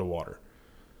 16 foot of water,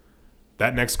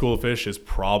 that next school of fish is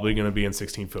probably going to be in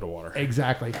 16 foot of water.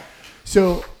 Exactly.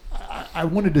 So I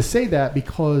wanted to say that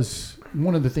because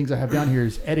one of the things I have down here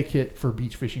is etiquette for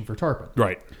beach fishing for tarpon.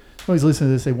 Right. Somebody's listening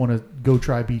to this, they want to go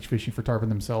try beach fishing for tarpon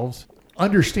themselves.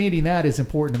 Understanding that is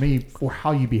important to me for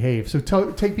how you behave. So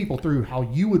take people through how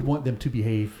you would want them to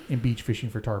behave in beach fishing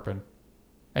for tarpon.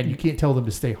 And you can't tell them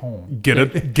to stay home. Get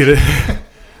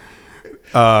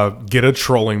a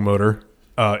trolling motor.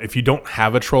 If you don't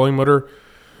have a trolling motor,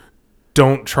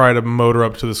 don't try to motor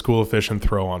up to the school of fish and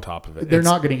throw on top of it. They're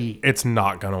not going to eat. It's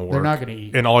not going to work. They're not going to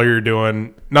eat. And all you're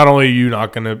doing, not only are you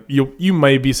not going to, you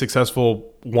may be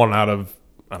successful 1 out of,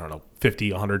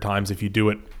 50, 100 times if you do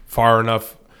it far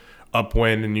enough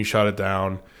upwind and you shut it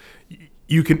down.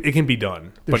 It can be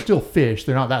done. They're still fish.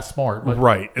 They're not that smart. But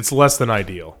Right. It's less than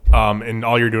ideal. And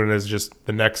all you're doing is just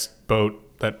the next boat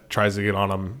that tries to get on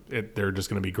them, they're just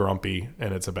going to be grumpy,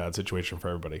 and it's a bad situation for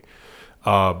everybody.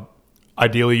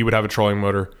 Ideally, you would have a trolling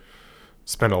motor,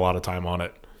 spend a lot of time on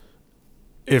it.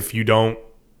 If you don't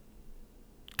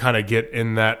kind of get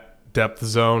in that depth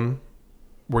zone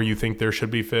where you think there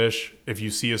should be fish, if you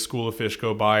see a school of fish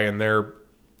go by and they're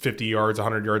 50 yards,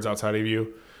 100 yards outside of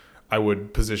you, I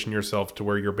would position yourself to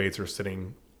where your baits are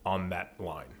sitting on that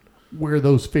line. where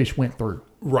those fish went through.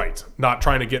 Right. Not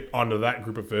trying to get onto that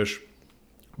group of fish,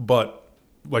 but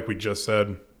like we just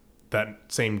said, that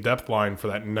same depth line for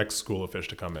that next school of fish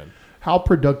to come in. How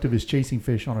productive is chasing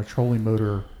fish on a trolling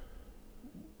motor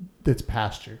that's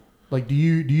past you? Like, do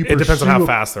you It depends on how pursue a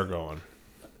fast they're going.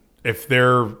 If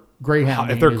they're greyhounding?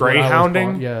 if they're is what I always call it.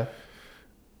 greyhounding, Yeah.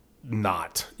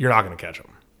 you're not going to catch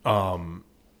them.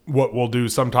 What we'll do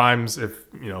sometimes if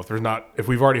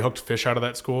we've already hooked fish out of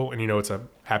that school and it's a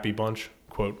happy bunch,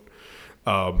 quote,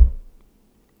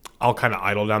 I'll kind of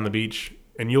idle down the beach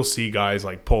and you'll see guys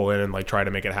like pull in and like try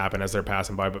to make it happen as they're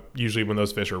passing by. But usually when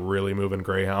those fish are really moving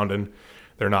greyhounding,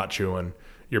 they're not chewing.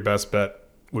 Your best bet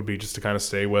would be just to kind of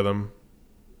stay with them,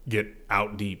 get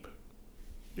out deep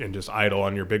and just idle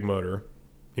on your big motor,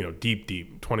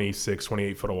 deep, 26,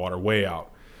 28 foot of water, way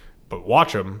out. But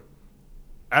watch them.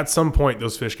 At some point,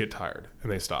 those fish get tired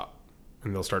and they stop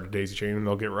and they'll start to daisy chain and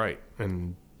they'll get right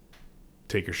and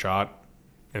take your shot.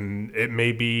 And it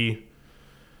may be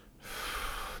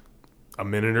a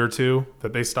minute or two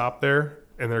that they stop there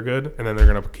and they're good. And then they're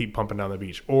going to keep pumping down the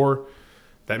beach, or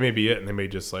that may be it. And they may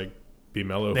just like be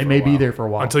mellow. They may be there for a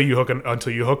while. until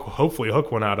you hopefully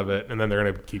hook one out of it. And then they're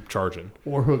going to keep charging.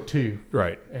 Or hook two.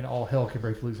 Right. And all hell can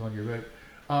break loose on your boat.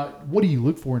 What do you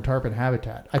look for in tarpon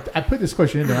habitat? I put this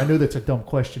question in there. I know that's a dumb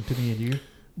question to me and you,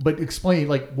 but explain,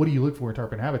 what do you look for in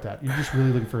tarpon habitat? You're just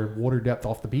really looking for water depth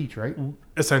off the beach, right?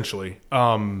 Essentially.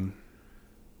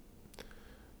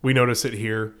 we notice it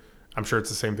here. I'm sure it's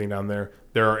the same thing down there.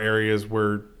 There are areas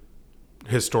where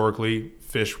historically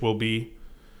fish will be.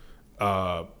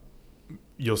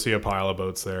 You'll see a pile of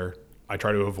boats there. I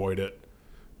try to avoid it,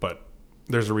 but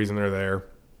there's a reason they're there.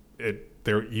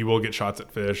 You will get shots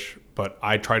at fish, but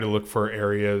I try to look for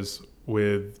areas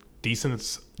with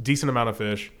decent amount of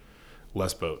fish,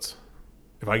 less boats.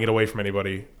 If I can get away from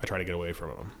anybody, I try to get away from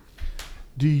them.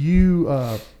 Do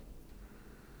you,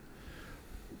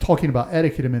 talking about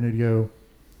etiquette a minute ago,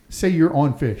 say you're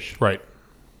on fish. Right.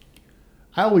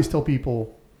 I always tell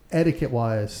people,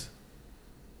 etiquette-wise,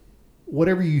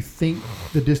 whatever you think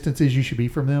the distance is you should be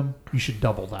from them, you should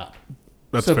double that.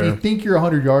 That's so fair. if you think you're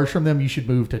 100 yards from them, you should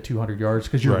move to 200 yards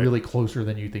because you're Right. really closer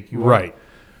than you think you are. Right.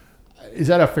 Is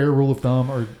that a fair rule of thumb?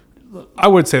 Or I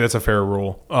would say that's a fair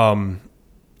rule.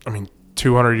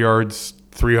 200 yards,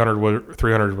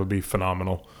 300 would be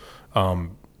phenomenal.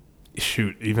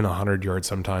 Shoot, even 100 yards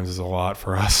sometimes is a lot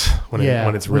for us when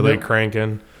it's really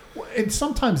cranking. And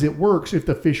sometimes it works if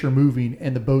the fish are moving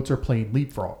and the boats are playing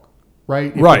leapfrog,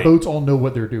 right? If Right. the boats all know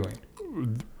what they're doing.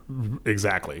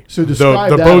 Exactly. So describe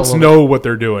the that boats a little know what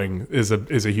they're doing is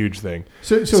a huge thing.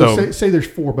 So say there's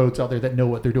 4 boats out there that know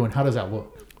what they're doing. How does that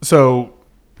look? So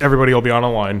everybody will be on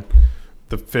a line.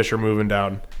 The fish are moving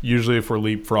down. Usually if we're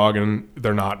leapfrogging,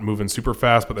 they're not moving super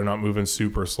fast, but they're not moving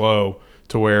super slow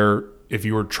to where if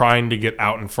you were trying to get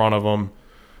out in front of them,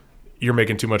 you're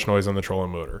making too much noise on the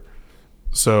trolling motor.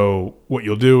 So what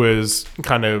you'll do is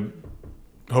kind of,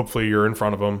 hopefully you're in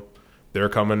front of them. They're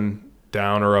coming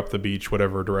down or up the beach,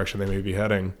 whatever direction they may be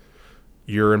heading.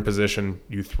 You're in position.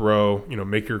 You throw,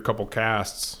 make your couple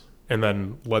casts and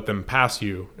then let them pass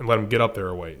you and let them get up there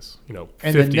a ways. And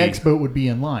 50, the next boat would be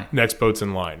in line. Next boat's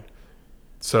in line.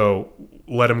 So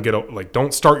let them get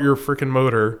don't start your freaking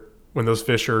motor when those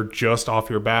fish are just off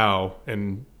your bow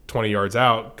and 20 yards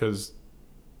out because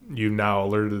you've now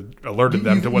alerted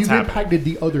them to what's happening. Impacted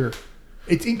the other.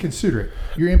 It's inconsiderate.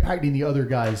 You're impacting the other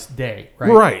guy's day, right?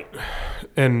 Right.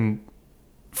 And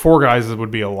 4 guys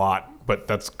would be a lot, but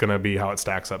that's going to be how it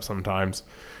stacks up sometimes.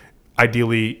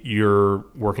 Ideally, you're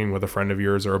working with a friend of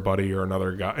yours or a buddy or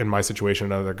another guy, in my situation,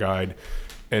 another guide,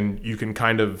 and you can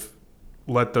kind of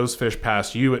let those fish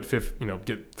pass you at 50,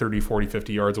 get 30, 40,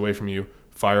 50 yards away from you,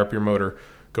 fire up your motor,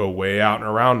 go way out and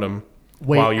around them.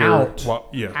 Out.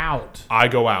 I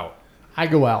go out. I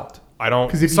go out. I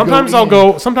don't. Sometimes I'll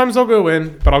go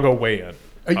in, but I'll go way in.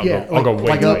 I'll go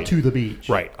way tight. Up to the beach.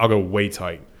 Right. I'll go way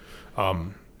tight.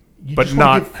 You but just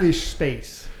not give fish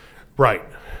space. Right.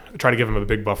 I try to give them a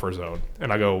big buffer zone,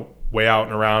 and I go way out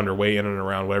and around or way in and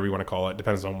around, whatever you want to call it.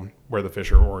 Depends on where the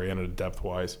fish are oriented depth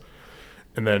wise,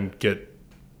 and then get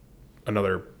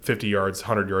another 50 yards,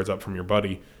 100 yards up from your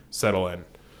buddy. Settle in.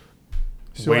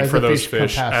 So wait for those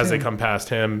fish as him, they come past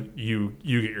him. You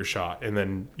get your shot, and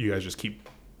then you guys just keep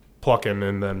plucking,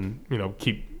 and then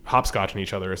keep hopscotching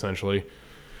each other essentially.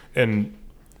 And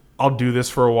I'll do this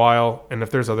for a while, and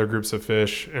if there's other groups of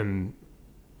fish, and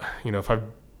if I've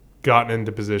gotten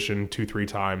into position 2-3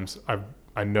 times,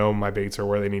 I know my baits are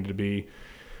where they need to be,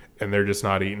 and they're just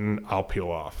not eating, I'll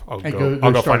peel off. I'll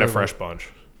go find a fresh bunch.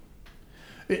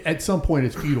 At some point,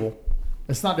 it's futile.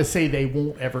 It's not to say they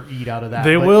won't ever eat out of that.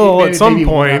 They will at some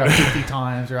point. 50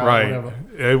 times or right.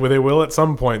 whatever. They will at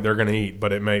some point. They're going to eat,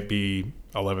 but it might be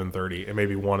 11:30. It may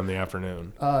be 1 in the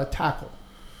afternoon. Tackle.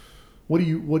 What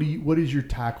is your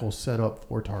tackle set up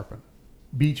for tarpon?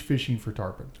 Beach fishing for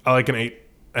tarpon. I like an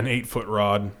 8-foot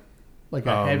rod. Like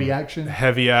a heavy action?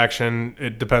 Heavy action.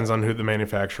 It depends on who the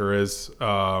manufacturer is.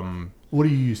 What do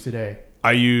you use today?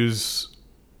 I use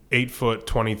 8-foot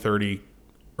 20-30,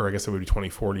 or I guess it would be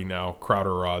 20-40 now,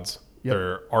 Crowder rods. Yep.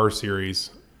 They're R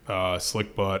series,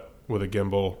 slick butt with a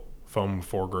gimbal, foam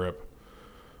foregrip.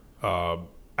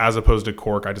 As opposed to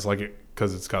cork, I just like it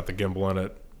because it's got the gimbal in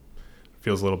it.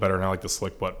 Feels a little better, and I like the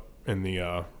slick butt in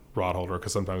the rod holder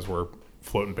because sometimes we're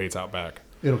floating baits out back.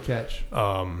 It'll catch.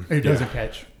 It doesn't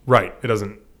catch. Right. It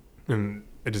doesn't. And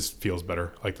it just feels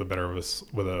better. I like the better of this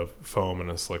with a foam and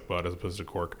a slick butt as opposed to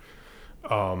cork.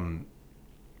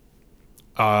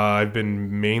 I've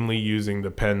been mainly using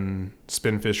the Penn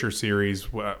Spinfisher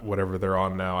series, whatever they're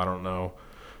on now. I don't know.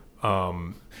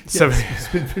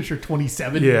 Spinfisher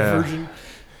 27 version.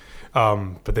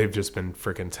 But they've just been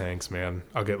freaking tanks, man.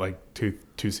 I'll get like two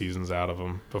seasons out of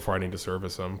them before I need to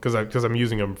service them because I'm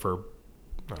using them for,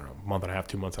 I don't know, a month and a half,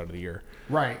 2 months out of the year.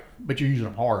 Right, but you're using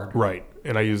them hard. Right,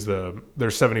 and I use there's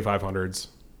 7500s.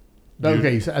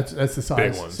 Okay, so that's the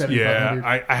size. Big ones.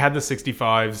 Yeah, I had the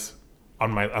 65s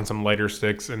on some lighter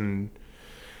sticks, and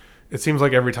it seems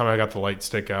like every time I got the light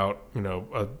stick out,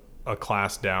 a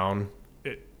class down,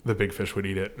 the big fish would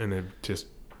eat it, and it'd just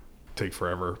take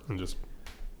forever and just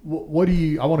What do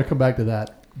you? I want to come back to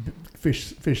that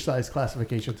fish size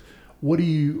classifications. What do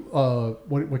you?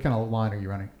 What kind of line are you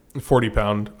running?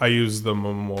 40-pound. I use the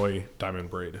Momoy diamond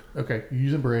braid. Okay, you're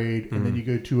using braid, and then you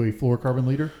go to a fluorocarbon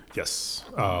leader. Yes,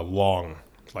 long,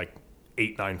 like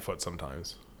 8-9 foot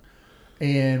sometimes.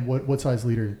 And what size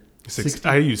leader? 60.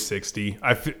 I use 60.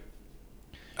 I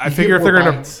figure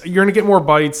if you're gonna get more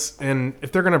bites, and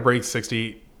if they're gonna break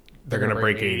 60, they're gonna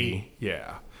break 80.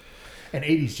 Yeah. And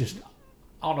 80 is just,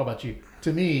 I don't know about you.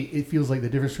 To me, it feels like the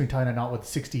difference between tying a knot with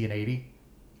 60 and 80.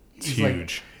 It's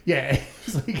huge. Yeah,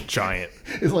 it's like giant.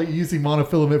 It's like using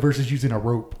monofilament versus using a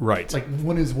rope. Right. Like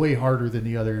one is way harder than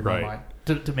the other in my mind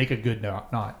to make a good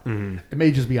knot. Mm-hmm. It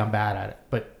may just be I'm bad at it,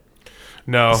 but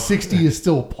no, 60 is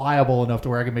still pliable enough to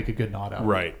where I can make a good knot out.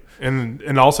 Right.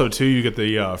 And also too, you get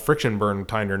the friction burn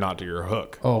tying your knot to your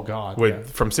hook. Oh God.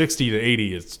 From 60 to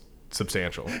 80 is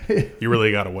substantial. You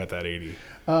really got to wet that 80.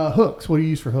 Hooks. What do you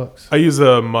use for hooks? I use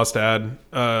a Mustad,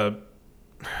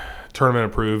 tournament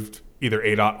approved, either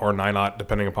 8/0 or 9/0,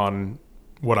 depending upon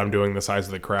what I'm doing, the size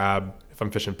of the crab, if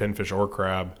I'm fishing pinfish or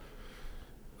crab.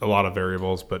 A lot of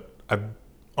variables, but I've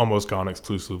almost gone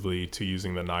exclusively to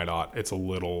using the 9/0. It's a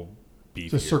little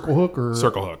beefier. It's a circle hook or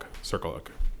circle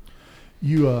hook.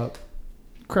 You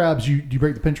crabs. Do you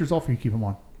break the pinchers off or you keep them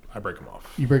on? I break them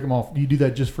off. You break them off. Do you do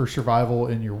that just for survival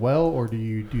in your well, or do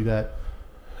you do that?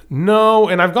 No,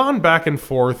 and I've gone back and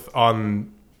forth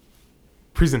on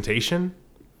presentation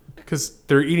because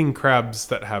they're eating crabs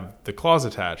that have the claws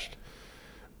attached,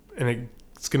 and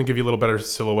it's going to give you a little better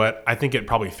silhouette. I think it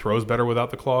probably throws better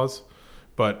without the claws,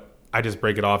 but I just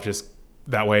break it off just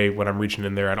that way. When I'm reaching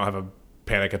in there, I don't have a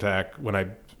panic attack when I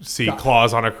see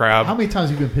claws on a crab. How many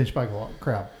times have you been pinched by a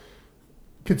crab?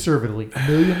 Conservatively, a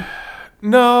million?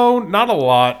 No, not a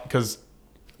lot, because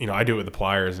I do it with the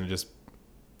pliers and it just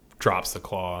drops the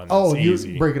claw. And it's easy.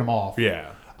 You're breaking them off.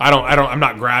 Yeah, I'm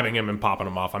not grabbing him and popping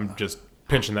them off. I'm just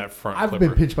pinching that front. I've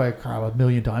been pinched by a crab a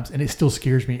million times, and it still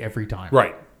scares me every time.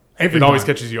 Right. It always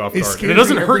catches you off guard. And it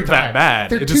doesn't hurt that bad.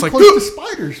 They're it's too just close to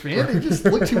spiders, man. They just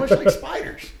look too much like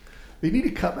spiders. They need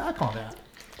to cut back on that.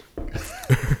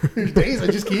 There's days I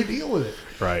just can't deal with it.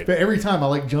 Right. But every time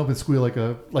I jump and squeal like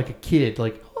a kid,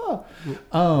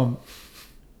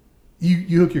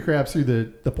 You hook your crabs through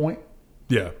the point?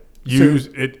 Yeah.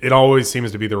 It always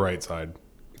seems to be the right side.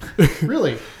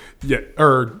 Really? Yeah.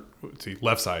 Or let's see,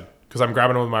 left side. Because I'm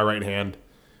grabbing it with my right hand.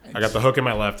 I got the hook in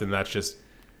my left, and that's just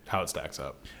how it stacks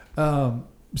up.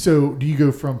 So do you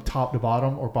go from top to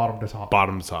bottom or bottom to top?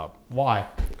 Bottom to top. Why?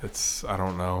 I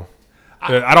don't know.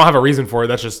 I don't have a reason for it.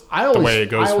 That's just the way it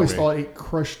goes for me. I always thought it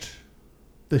crushed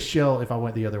the shell if I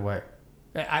went the other way.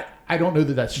 I don't know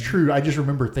that that's true. I just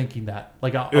remember thinking that. I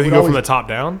would go from the top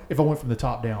down? If I went from the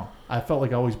top down. I felt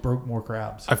like I always broke more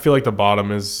crabs. I feel like the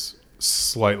bottom is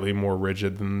slightly more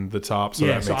rigid than the top, so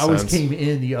that makes sense. I always came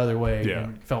in the other way. Yeah.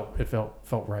 And it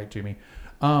felt right to me.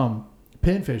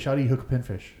 Pinfish, how do you hook a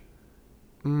pinfish?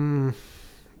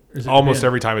 Almost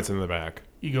every time it's in the back.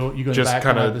 You go in the back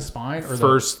of the spine? Or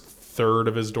first third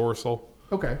of his dorsal.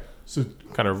 Okay. So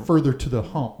kind of further to the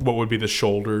hump. What would be the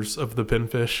shoulders of the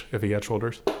pinfish if he had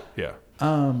shoulders? Yeah.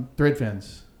 Thread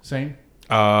fins, same?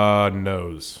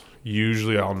 Nose.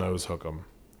 Usually I'll nose hook them.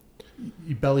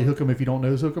 You belly hook them if you don't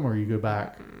nose hook them, or you go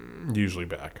back? Usually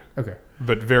back. Okay.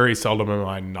 But very seldom am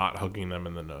I not hooking them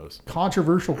in the nose.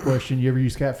 Controversial question. You ever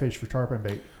use catfish for tarpon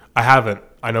bait? I haven't.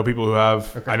 I know people who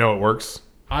have. Okay. I know it works.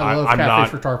 I love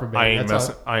catfish for tarpon bait.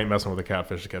 I ain't messing with a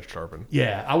catfish to catch tarpon.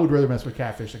 Yeah, I would rather mess with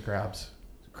catfish than crabs.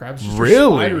 Crabs just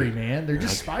really spidery, man. They're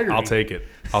just spidery. I'll take it.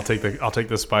 I'll take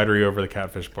the spidery over the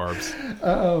catfish barbs.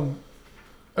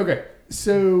 Okay,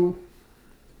 so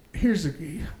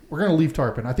we're gonna leave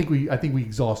tarpon. I think we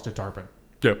exhausted tarpon.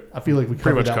 Yep. I feel like we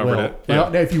pretty much that covered well. it. Yeah.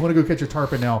 Now, if you want to go catch a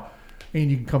tarpon now,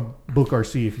 and you can come book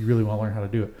RC if you really want to learn how to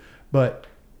do it. But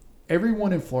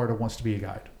everyone in Florida wants to be a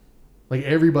guide. Like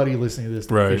everybody listening to this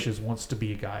that fishes wants to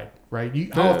be a guide,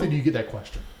 right? How often do you get that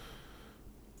question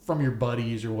from your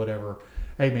buddies or whatever?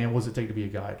 Hey man, what does it take to be a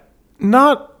guide?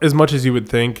 Not as much as you would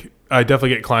think. I definitely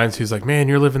get clients who's like, man,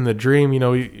 you're living the dream. You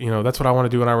know, that's what I want to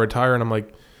do when I retire. And I'm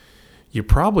like, you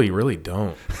probably really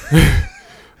don't.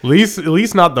 at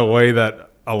least not the way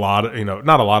that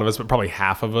not a lot of us, but probably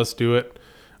half of us do it.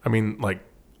 I mean, like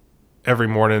every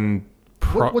morning.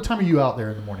 What time are you out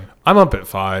there in the morning? I'm up at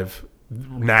 5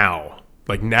 now.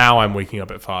 Like now I'm waking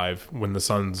up at 5 when the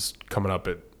sun's coming up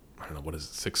at, I don't know, what is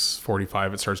it,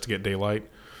 6:45? It starts to get daylight.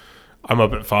 I'm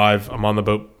up at 5. I'm on the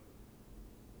boat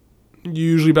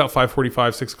usually about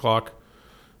 5:45, 6 o'clock.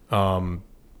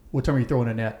 What time are you throwing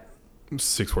a net?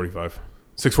 6:45.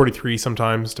 6:43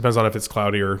 sometimes. Depends on if it's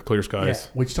cloudy or clear skies.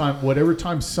 Whatever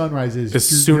time sunrise is. As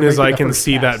soon as I can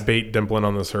see that bait dimpling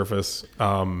on the surface,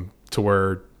 to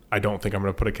where I don't think I'm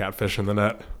going to put a catfish in the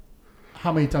net.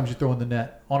 How many times you throw in the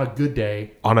net on a good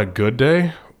day? On a good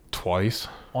day, twice.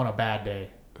 On a bad day,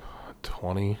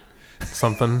 20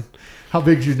 something. How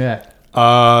big's your net?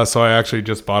 So I actually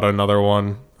just bought another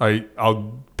one.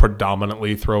 I'll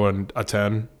predominantly throw in a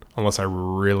 10 unless I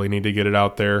really need to get it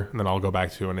out there, and then I'll go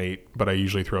back to an 8. But I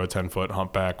usually throw a 10-foot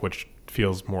humpback, which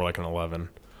feels more like an 11.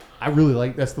 I really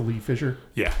like that's the Lead Fisher.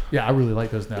 Yeah, I really like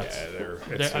those nets.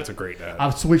 Yeah, it's a great net.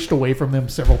 I've switched away from them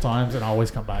several times, and I always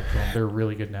come back to them. They're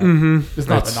really good nets. It's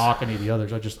not to knock any of the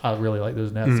others. I really like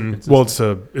those nets. Well, it's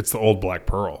the old Black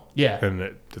Pearl. Yeah, and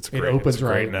it's great. It opens it's a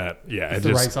great right. net. Yeah, it's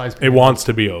the right size. It wants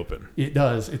to be open. It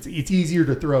does. It's easier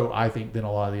to throw, I think, than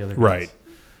a lot of the other nets. Right.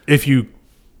 If you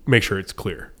make sure it's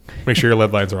clear, make sure your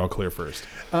lead lines are all clear first.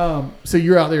 So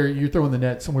you're out there, you're throwing the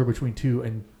net somewhere between 2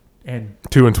 and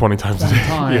 2 and 20 times a day.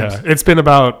 Yeah, it's been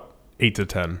about 8 to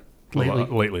 10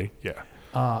 lately. Yeah.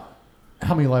 How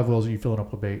many live wells are you filling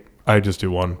up with bait? I just do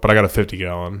one, but I got a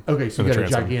 50-gallon. Okay, so you got a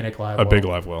gigantic live well. A big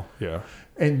live well, yeah.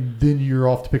 And then you're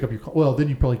off to pick up your. Well, then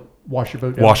you probably wash your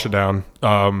boat down. Wash it down.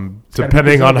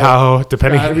 Depending on how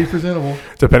gotta be presentable.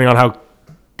 Depending on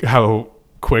how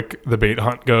quick the bait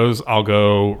hunt goes, I'll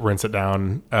go rinse it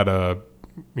down at a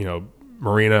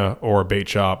marina or a bait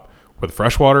shop with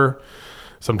fresh water.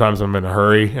 Sometimes I'm in a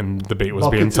hurry and the bait was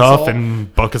being tough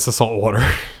and buckets of salt water.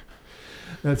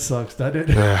 That sucks,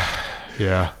 doesn't it?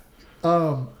 Yeah.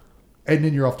 And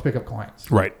then you're off to pick up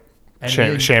clients. Right.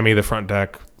 Chamois the front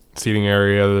deck, seating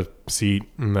area, the seat,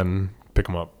 and then pick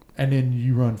them up. And then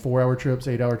you run 4-hour trips,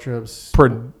 8-hour trips?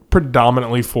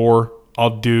 Predominantly 4. I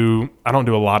don't do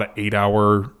a lot of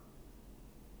 8-hour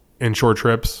inshore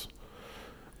trips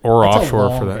or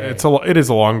offshore for that. Day. It is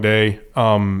a long day.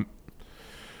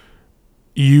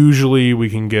 Usually we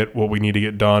can get what we need to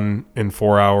get done in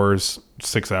 4 hours,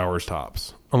 6 hours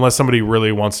tops. Unless somebody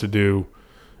really wants to do,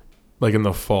 like in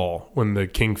the fall, when the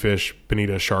kingfish,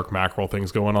 bonita, shark, mackerel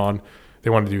thing's going on, they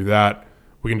want to do that.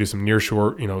 We can do some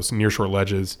nearshore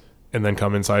ledges and then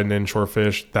come inside and inshore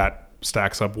fish. That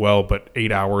stacks up well, but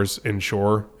 8 hours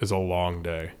inshore is a long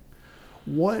day.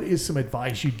 What is some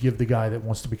advice you'd give the guy that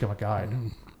wants to become a guide?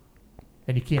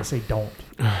 And you can't say don't.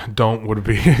 Don't would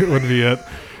be it.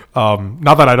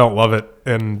 Not that I don't love it,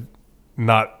 and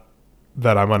not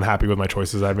that I'm unhappy with my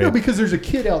choices I made. No, because there's a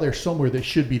kid out there somewhere that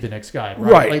should be the next guy,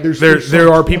 right? Right. Like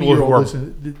there are people who are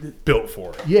built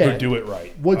for it, who do it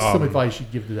right. What's some advice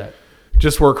you'd give to that?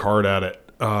 Just work hard at it.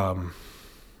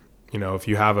 If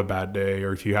you have a bad day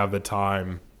or if you have the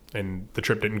time and the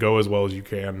trip didn't go as well as you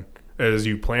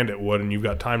planned it would, and you've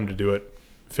got time to do it,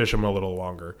 fish them a little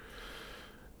longer.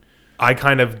 I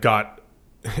kind of got,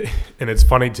 and it's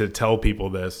funny to tell people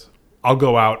this, I'll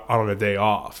go out on a day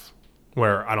off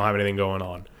where I don't have anything going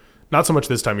on. Not so much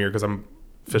this time of year because I'm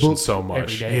fishing so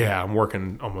much. Yeah, I'm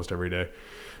working almost every day.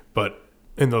 But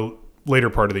in the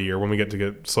later part of the year, when we get to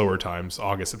get slower times,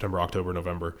 August, September, October,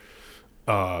 November,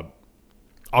 I'll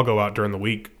go out during the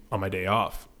week on my day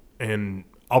off. And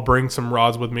I'll bring some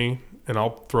rods with me and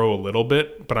I'll throw a little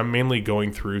bit, but I'm mainly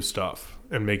going through stuff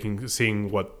and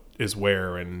seeing what is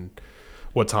where and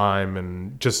what time,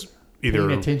 and just either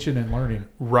paying attention and learning.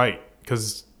 Right.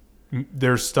 Because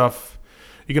there's stuff,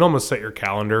 you can almost set your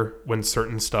calendar when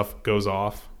certain stuff goes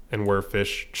off and where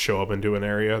fish show up into an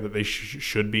area that they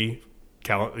should be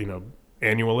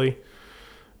annually.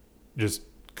 Just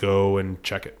go and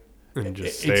check it and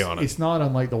just stay on it. It's not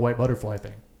unlike the white butterfly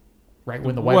thing, right?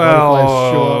 When the white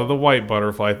butterflies show up. The white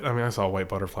butterfly, I saw a white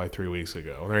butterfly 3 weeks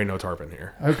ago. There ain't no tarpon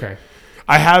here. Okay.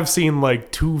 I have seen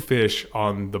like 2 fish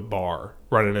on the bar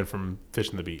running in from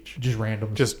fishing the beach. Just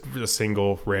random. Just a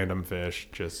single random fish.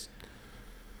 Just.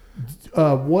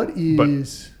 What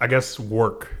is? But I guess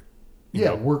work.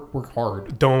 Work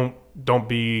hard. Don't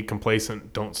be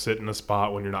complacent. Don't sit in a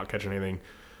spot when you're not catching anything.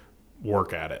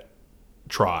 Work at it.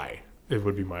 Try. It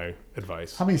would be my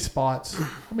advice. How many spots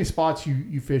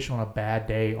you fish on a bad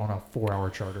day on a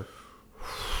 4-hour charter?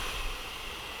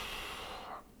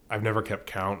 I've never kept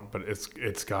count, but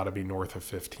it's got to be north of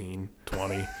 15,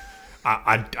 20.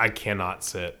 I cannot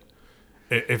sit.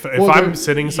 If I'm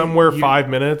sitting somewhere 5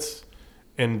 minutes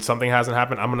and something hasn't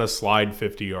happened, I'm going to slide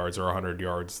 50 yards or 100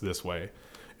 yards this way.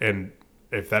 And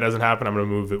if that doesn't happen, I'm going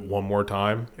to move it one more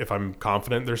time. If I'm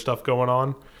confident there's stuff going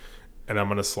on, and I'm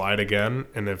going to slide again.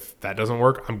 And if that doesn't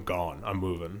work, I'm gone. I'm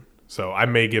moving. So I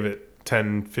may give it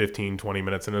 10, 15, 20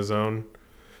 minutes in a zone.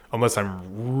 Unless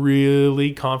I'm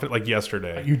really confident, like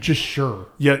yesterday. You're just sure.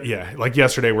 Yeah. Like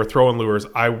yesterday, we're throwing lures.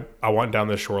 I went down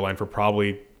this shoreline for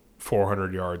probably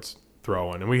 400 yards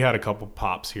throwing. And we had a couple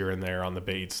pops here and there on the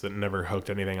baits that never hooked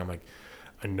anything. I'm like,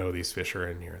 I know these fish are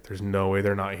in here. There's no way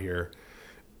they're not here.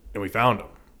 And we found them.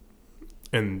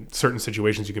 In certain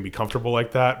situations, you can be comfortable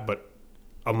like that, but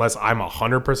unless I'm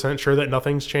 100% sure that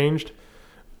nothing's changed,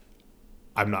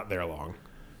 I'm not there long.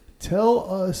 Tell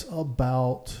us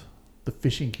about the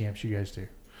fishing camps you guys do.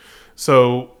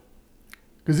 So,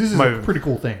 because this is a pretty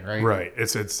cool thing, right? Right.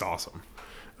 It's awesome.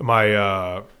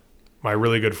 My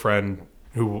really good friend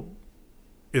who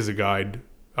is a guide,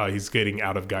 he's getting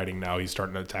out of guiding now. He's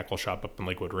starting a tackle shop up in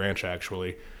Lakewood Ranch,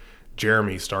 actually.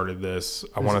 Jeremy started this.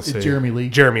 I want to say Jeremy Lee.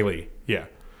 Jeremy Lee, yeah.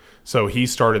 So he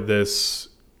started this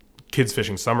kids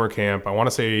fishing summer camp. I want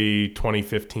to say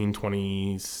 2015,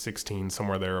 2016,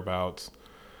 somewhere thereabouts.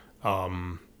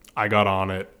 I got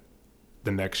on it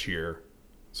the next year.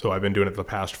 So I've been doing it the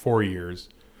past 4 years.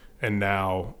 And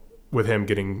now with him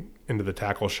getting into the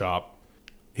tackle shop,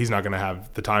 he's not going to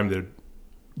have the time to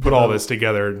put all this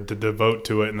together, to devote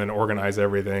to it and then organize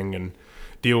everything and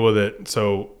deal with it.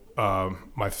 So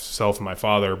myself and my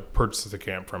father purchased the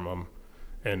camp from him,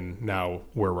 and now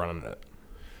we're running it.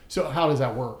 So how does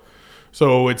that work?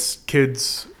 So it's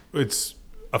kids. It's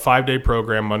a 5-day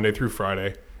program, Monday through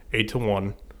Friday, 8 to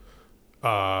 1.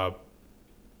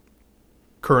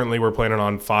 Currently, we're planning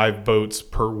on 5 boats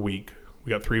per week. We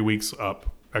got 3 weeks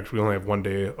up. Actually, we only have 1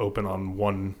 day open on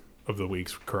one of the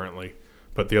weeks currently,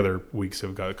 but the other weeks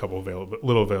have got a couple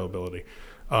little availability.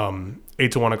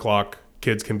 8 to 1 o'clock.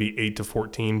 Kids can be 8 to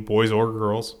 14, boys or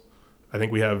girls. I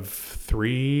think we have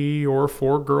 3 or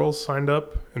 4 girls signed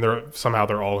up, and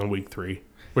they're all in week 3,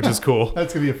 which is cool.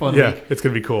 That's gonna be a fun week. It's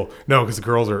gonna be cool. No, because the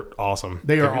girls are awesome.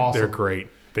 They're awesome. They're great.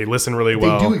 They listen really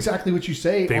well. They do exactly what you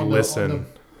say. They listen.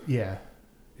 Yeah.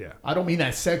 Yeah. I don't mean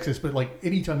that sexist, but like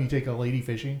anytime you take a lady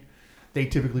fishing, they're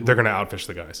going to outfish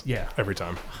the guys. Yeah. Every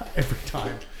time. Every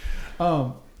time.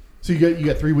 So you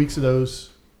got 3 weeks of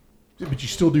those, but you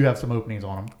still do have some openings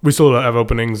on them. We still have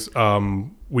openings.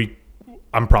 I'm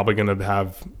probably going to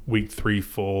have week 3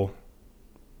 full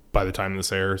by the time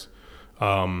this airs.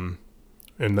 And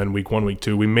then week 1, week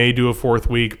 2, we may do a 4th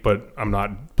week, but I'm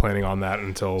not planning on that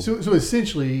until. So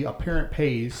essentially, a parent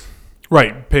pays.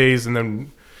 Right, pays, and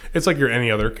then it's like any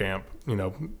other camp. You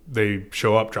know, they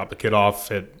show up, drop the kid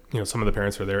off at. Some of the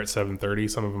parents are there at 7:30.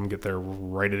 Some of them get there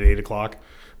right at 8 o'clock.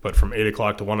 But from 8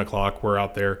 o'clock to 1 o'clock, we're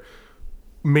out there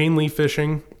mainly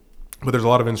fishing. But there's a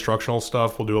lot of instructional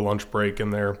stuff. We'll do a lunch break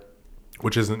in there,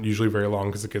 which isn't usually very long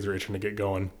because the kids are itching to get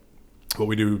going. But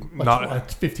we do not a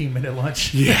 15-minute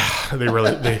lunch. Yeah, they're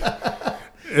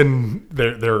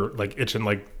like itching,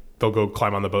 like they'll go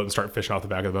climb on the boat and start fishing off the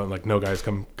back of the boat. And like, no guys,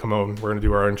 come on, we're gonna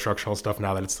do our instructional stuff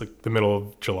now that it's like the middle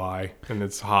of July and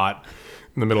it's hot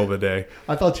in the middle of the day.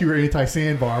 I thought you were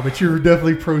anti-sandbar, but you were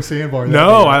definitely pro-sandbar.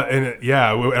 No,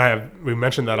 we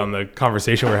mentioned that on the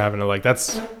conversation we're having. Like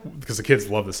that's because the kids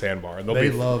love the sandbar.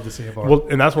 They love the sandbar. Well,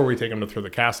 and that's where we take them to throw the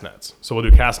cast nets. So we'll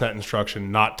do cast net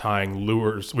instruction, not tying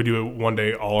lures. We do 1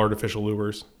 day all artificial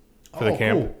lures for the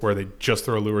camp where they just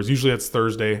throw lures. Usually it's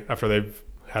Thursday after they've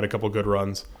had a couple good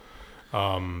runs.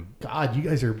 God, you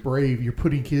guys are brave. You're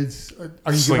putting kids.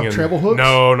 Are you giving them treble hooks?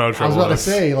 No, treble hooks. I was about to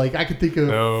say, like, I could think of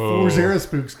 4 Zara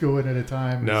spooks going at a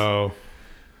time. No.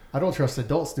 I don't trust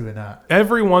adults doing that.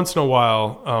 Every once in a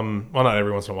while, well, not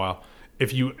every once in a while,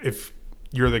 if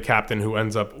you're the captain who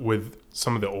ends up with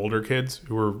some of the older kids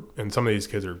and some of these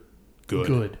kids are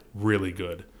good. Really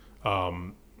good.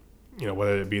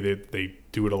 Whether it be they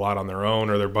do it a lot on their own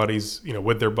or their buddies,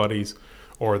 with their buddies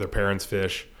or their parents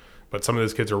fish. But some of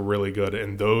those kids are really good.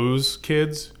 And those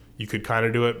kids, you could kind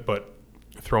of do it, but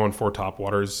throwing 4 top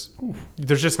waters,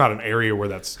 there's just not an area where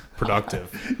that's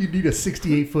productive. You need a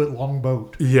 68-foot long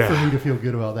boat for me to feel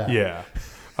good about that. Yeah.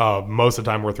 Most of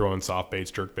the time we're throwing soft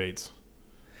baits, jerk baits,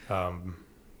 some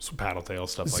paddle tail,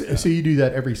 stuff like that. So you do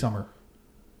that every summer?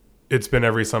 It's been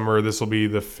every summer. This will be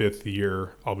the 5th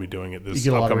year I'll be doing it this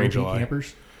upcoming July.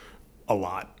 Campers? A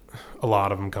lot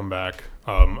of them come back.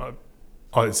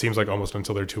 It seems like almost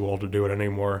until they're too old to do it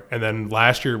anymore. And then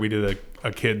last year we did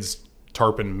a kids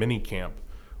tarpon mini camp.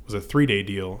 It was a 3-day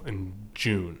deal in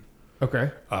June. Okay.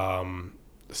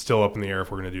 Still up in the air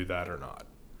if we're going to do that or not.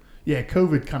 Yeah,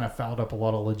 COVID kind of fouled up a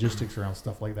lot of logistics around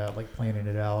stuff like that, like planning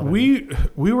it out. We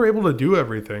were able to do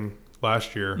everything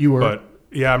last year. You were? But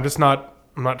yeah, I'm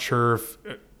not sure if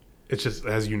it's just,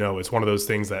 as you know, it's one of those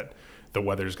things that the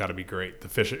weather's got to be great. The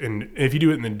fish, and if you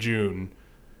do it in June,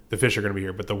 the fish are going to be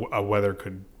here, but the weather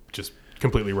could just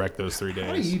completely wreck those 3 days.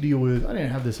 How do you deal with? I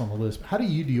didn't have this on the list. But how do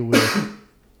you deal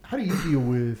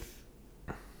with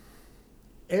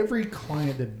every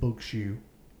client that books you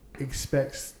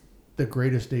expects the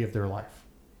greatest day of their life,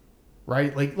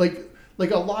 right? Like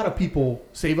like a lot of people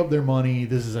save up their money.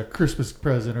 This is a Christmas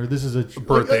present, or this is a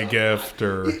birthday gift,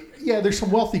 or yeah. There's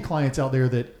some wealthy clients out there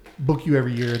that book you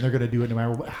every year, and they're going to do it no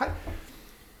matter what.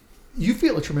 You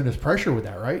feel a tremendous pressure with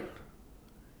that, right?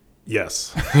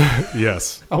 Yes,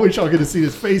 yes. I wish y'all could have seen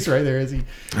his face right there as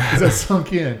that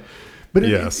sunk in. But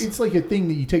yes. it's like a thing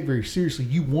that you take very seriously.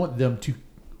 You want them to.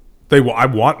 I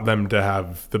want them to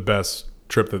have the best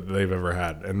trip that they've ever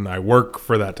had, and I work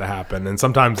for that to happen. And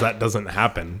sometimes that doesn't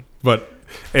happen.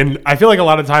 And I feel like a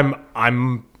lot of time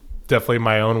I'm definitely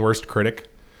my own worst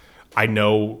critic. I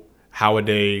know how a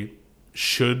day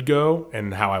should go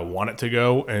and how I want it to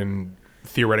go, and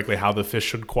theoretically how the fish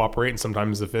should cooperate. And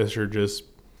sometimes the fish are just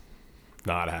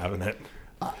not having it.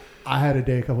 I had a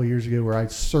day a couple of years ago where I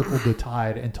circled the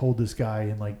tide and told this guy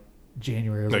in like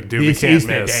January, like, dude, we can't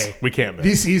miss. We can't miss.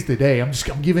 This is the day. I'm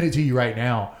giving it to you right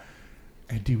now.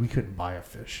 And dude, we couldn't buy a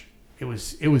fish. It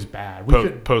was bad. We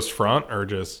post front or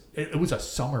just it was a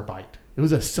summer bite. It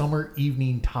was a summer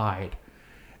evening tide,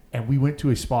 and we went to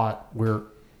a spot where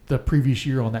the previous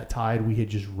year on that tide we had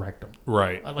just wrecked them.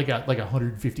 Right, like a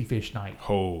 150 fish night.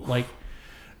 Oh, like.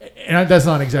 And that's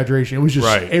not an exaggeration. It was just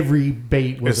right. Every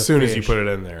bait was as soon fish. as you put it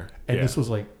in there. And this was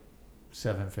like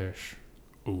 7 fish.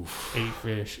 Oof. 8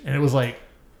 fish. And it was like,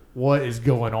 what is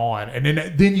going on? And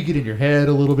then you get in your head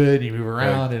a little bit and you move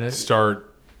around. And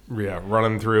start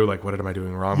running through like, what am I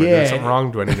doing wrong? Am I doing something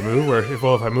wrong? Do I need to move? Or if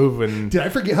I move and... Did I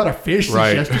forget how to fish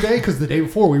since yesterday? Because the day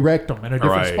before we wrecked them in a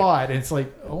different spot. And it's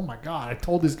like, oh my God, I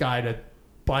told this guy to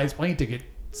buy his plane ticket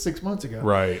 6 months ago.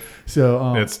 Right.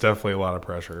 So it's definitely a lot of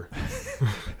pressure.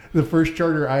 The first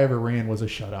charter I ever ran was a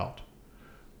shutout.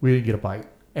 We didn't get a bite.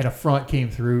 And a front came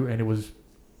through, and it was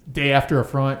day after a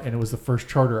front, and it was the first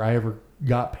charter I ever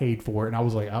got paid for. And I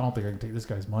was like, I don't think I can take this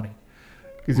guy's money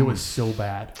because it was so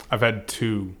bad. I've had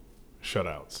 2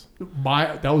 shutouts.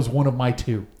 That was one of my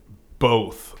 2.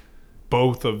 Both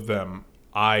of them,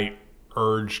 I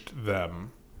urged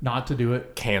them not to do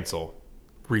it. Cancel.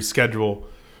 Reschedule.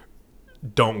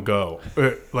 Don't go.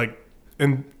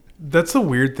 And that's the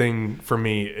weird thing for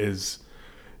me is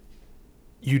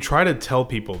you try to tell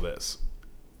people this,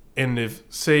 and if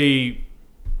say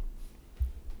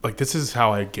like this is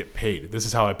how I get paid, this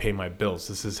is how I pay my bills,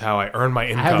 this is how I earn my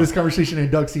income. I have this conversation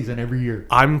in duck season every year.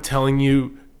 I'm telling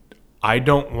you, I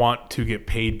don't want to get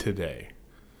paid today.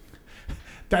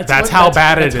 That's how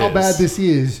bad it is. That's how bad this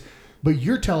is. But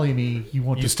you're telling me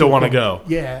you still want to go.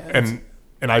 Yeah.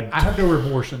 And I have no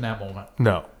remorse in that moment.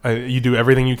 No, you do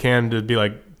everything you can to be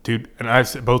like, dude. And I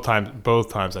said both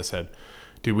times I said,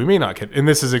 dude, we may not get. And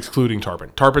this is excluding tarpon.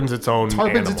 Tarpon's its own.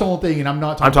 Tarpon's its own thing, and I'm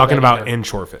talking about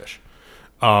inshore fish.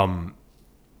 Both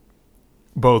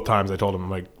times I told him, I'm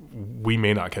like, we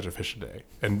may not catch a fish today.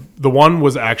 And the one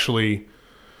was actually,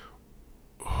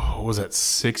 what was that,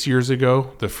 6 years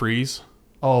ago? The freeze.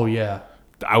 Oh yeah.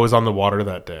 I was on the water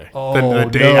that day. Oh, the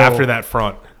day after that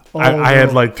front. I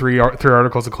had like three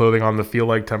articles of clothing on. The feel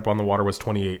like temp on the water was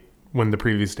 28 when the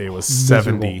previous day was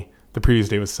 70. Miserable. The previous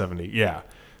day was 70. Yeah.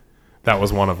 That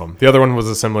was one of them. The other one was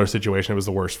a similar situation. It was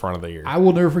the worst front of the year. I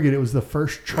will never forget. It was the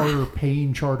first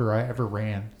paying charter I ever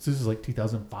ran. So this is like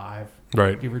 2005,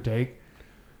 right? Give or take.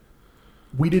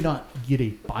 We did not get a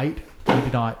bite. We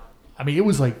did not. I mean, it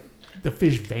was like the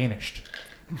fish vanished,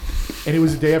 and it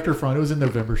was the day after front. It was in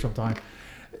November sometime,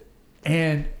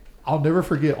 and I'll never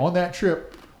forget on that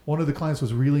trip. One of the clients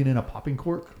was reeling in a popping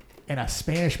cork, and a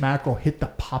Spanish mackerel hit the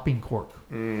popping cork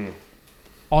on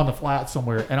the flat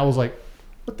somewhere, and I was like,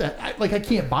 what the? I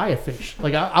can't buy a fish.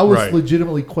 Like I was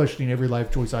legitimately questioning every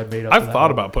life choice I'd made up. I've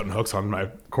thought about putting hooks on my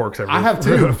corks I have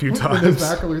too a few times.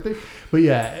 But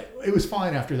yeah, it was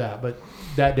fine after that. But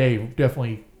that day,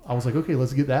 definitely, I was like, okay,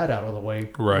 let's get that out of the way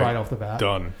right off the bat.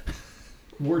 Done.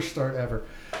 Worst start ever.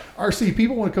 RC,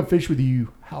 people want to come fish with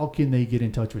you. How can they get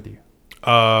in touch with you?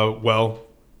 Well,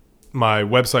 my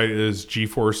website is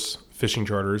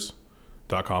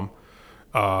geforcefishingcharters.com.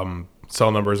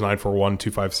 Cell number is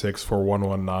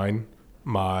 941-256-4119.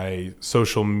 My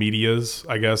social medias,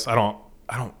 I guess, I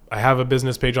have a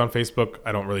business page on Facebook.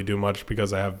 I don't really do much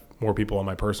because I have more people on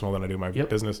my personal than I do my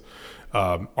business.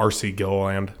 RC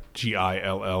Gilliland,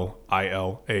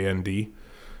 GILLILAND.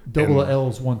 Double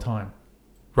L's one time.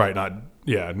 Right, no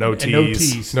T's. No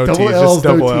T's. No double T's, L's, just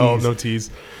double no L, T's. no T's.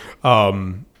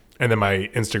 And then my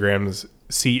Instagram is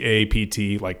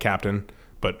CAPT, like captain,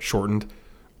 but shortened,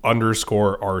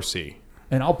 _RC.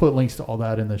 And I'll put links to all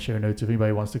that in the show notes if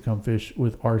anybody wants to come fish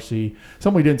with RC.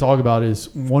 Something we didn't talk about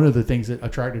is one of the things that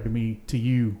attracted me to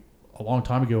you a long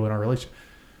time ago in our relationship.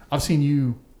 I've seen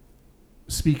you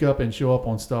speak up and show up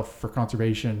on stuff for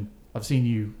conservation. I've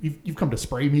seen you've come to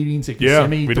spray meetings at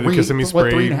Kissimmee. We did the Kissimmee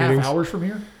spray 3.5 meetings. hours from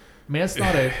here? I mean, that's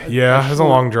not it's a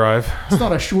long drive. It's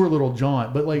not a short little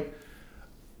jaunt, but like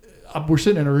we're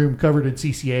sitting in a room covered in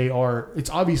CCA art. It's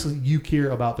obviously you care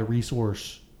about the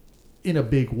resource in a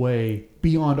big way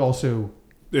beyond also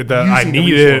that I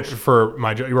need it for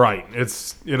my job. Right.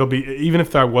 It'll be, even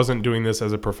if I wasn't doing this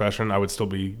as a profession, I would still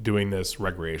be doing this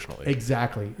recreationally.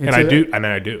 Exactly. And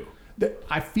I do.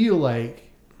 I feel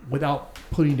like, without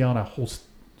putting down a whole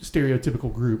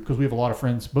stereotypical group, because we have a lot of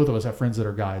friends, both of us have friends that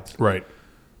are guides. Right.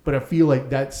 But I feel like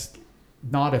that's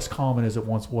not as common as it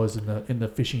once was in the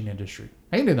fishing industry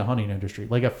and in the hunting industry.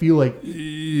 Like I feel like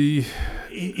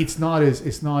it's not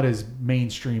as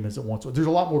mainstream as it once was. There's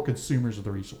a lot more consumers of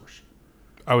the resource.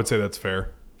 I would say that's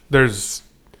fair.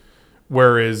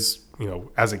 Whereas,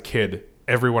 as a kid,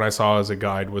 everyone I saw as a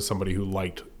guide was somebody who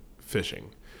liked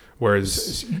fishing.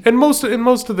 Whereas, and most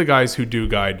of the guys who do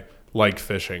guide like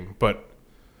fishing, but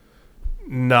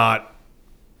not.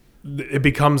 It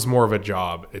becomes more of a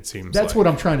job, it seems. That's like. what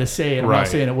I'm trying to say, and I'm right. not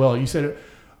saying it well. You said it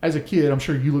as a kid. I'm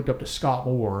sure you looked up to Scott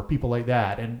Moore or people like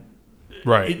that, and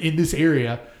right in this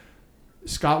area,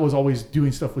 Scott was always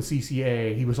doing stuff with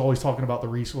CCA. He was always talking about the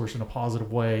resource in a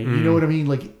positive way. You know what I mean?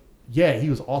 Like, yeah, he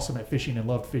was awesome at fishing and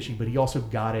loved fishing, but he also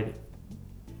got it.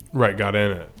 Right, got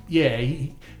in it. Yeah,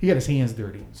 he got his hands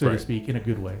dirty, so to speak, in a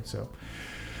good way. So,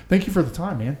 thank you for the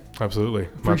time, man. Absolutely,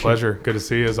 my pleasure. Good to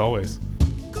see you as always.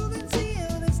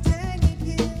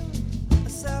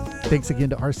 Thanks again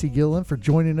to R.C. Gilliland for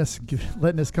joining us,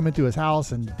 letting us come into his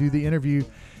house and do the interview.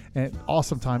 And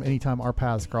awesome time anytime our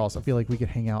paths cross. I feel like we could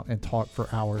hang out and talk for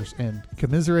hours and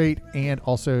commiserate and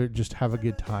also just have a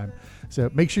good time.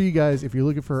 So make sure you guys, if you're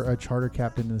looking for a charter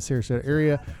captain in the Sarasota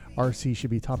area, RC should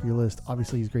be top of your list.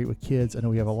 Obviously, he's great with kids. I know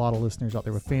we have a lot of listeners out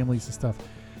there with families and stuff.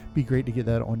 Be great to get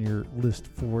that on your list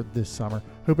for this summer.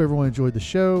 Hope everyone enjoyed the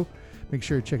show. Make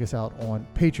sure to check us out on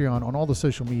Patreon, on all the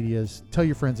social medias. Tell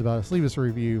your friends about us. Leave us a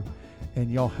review.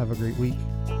 And y'all have a great week.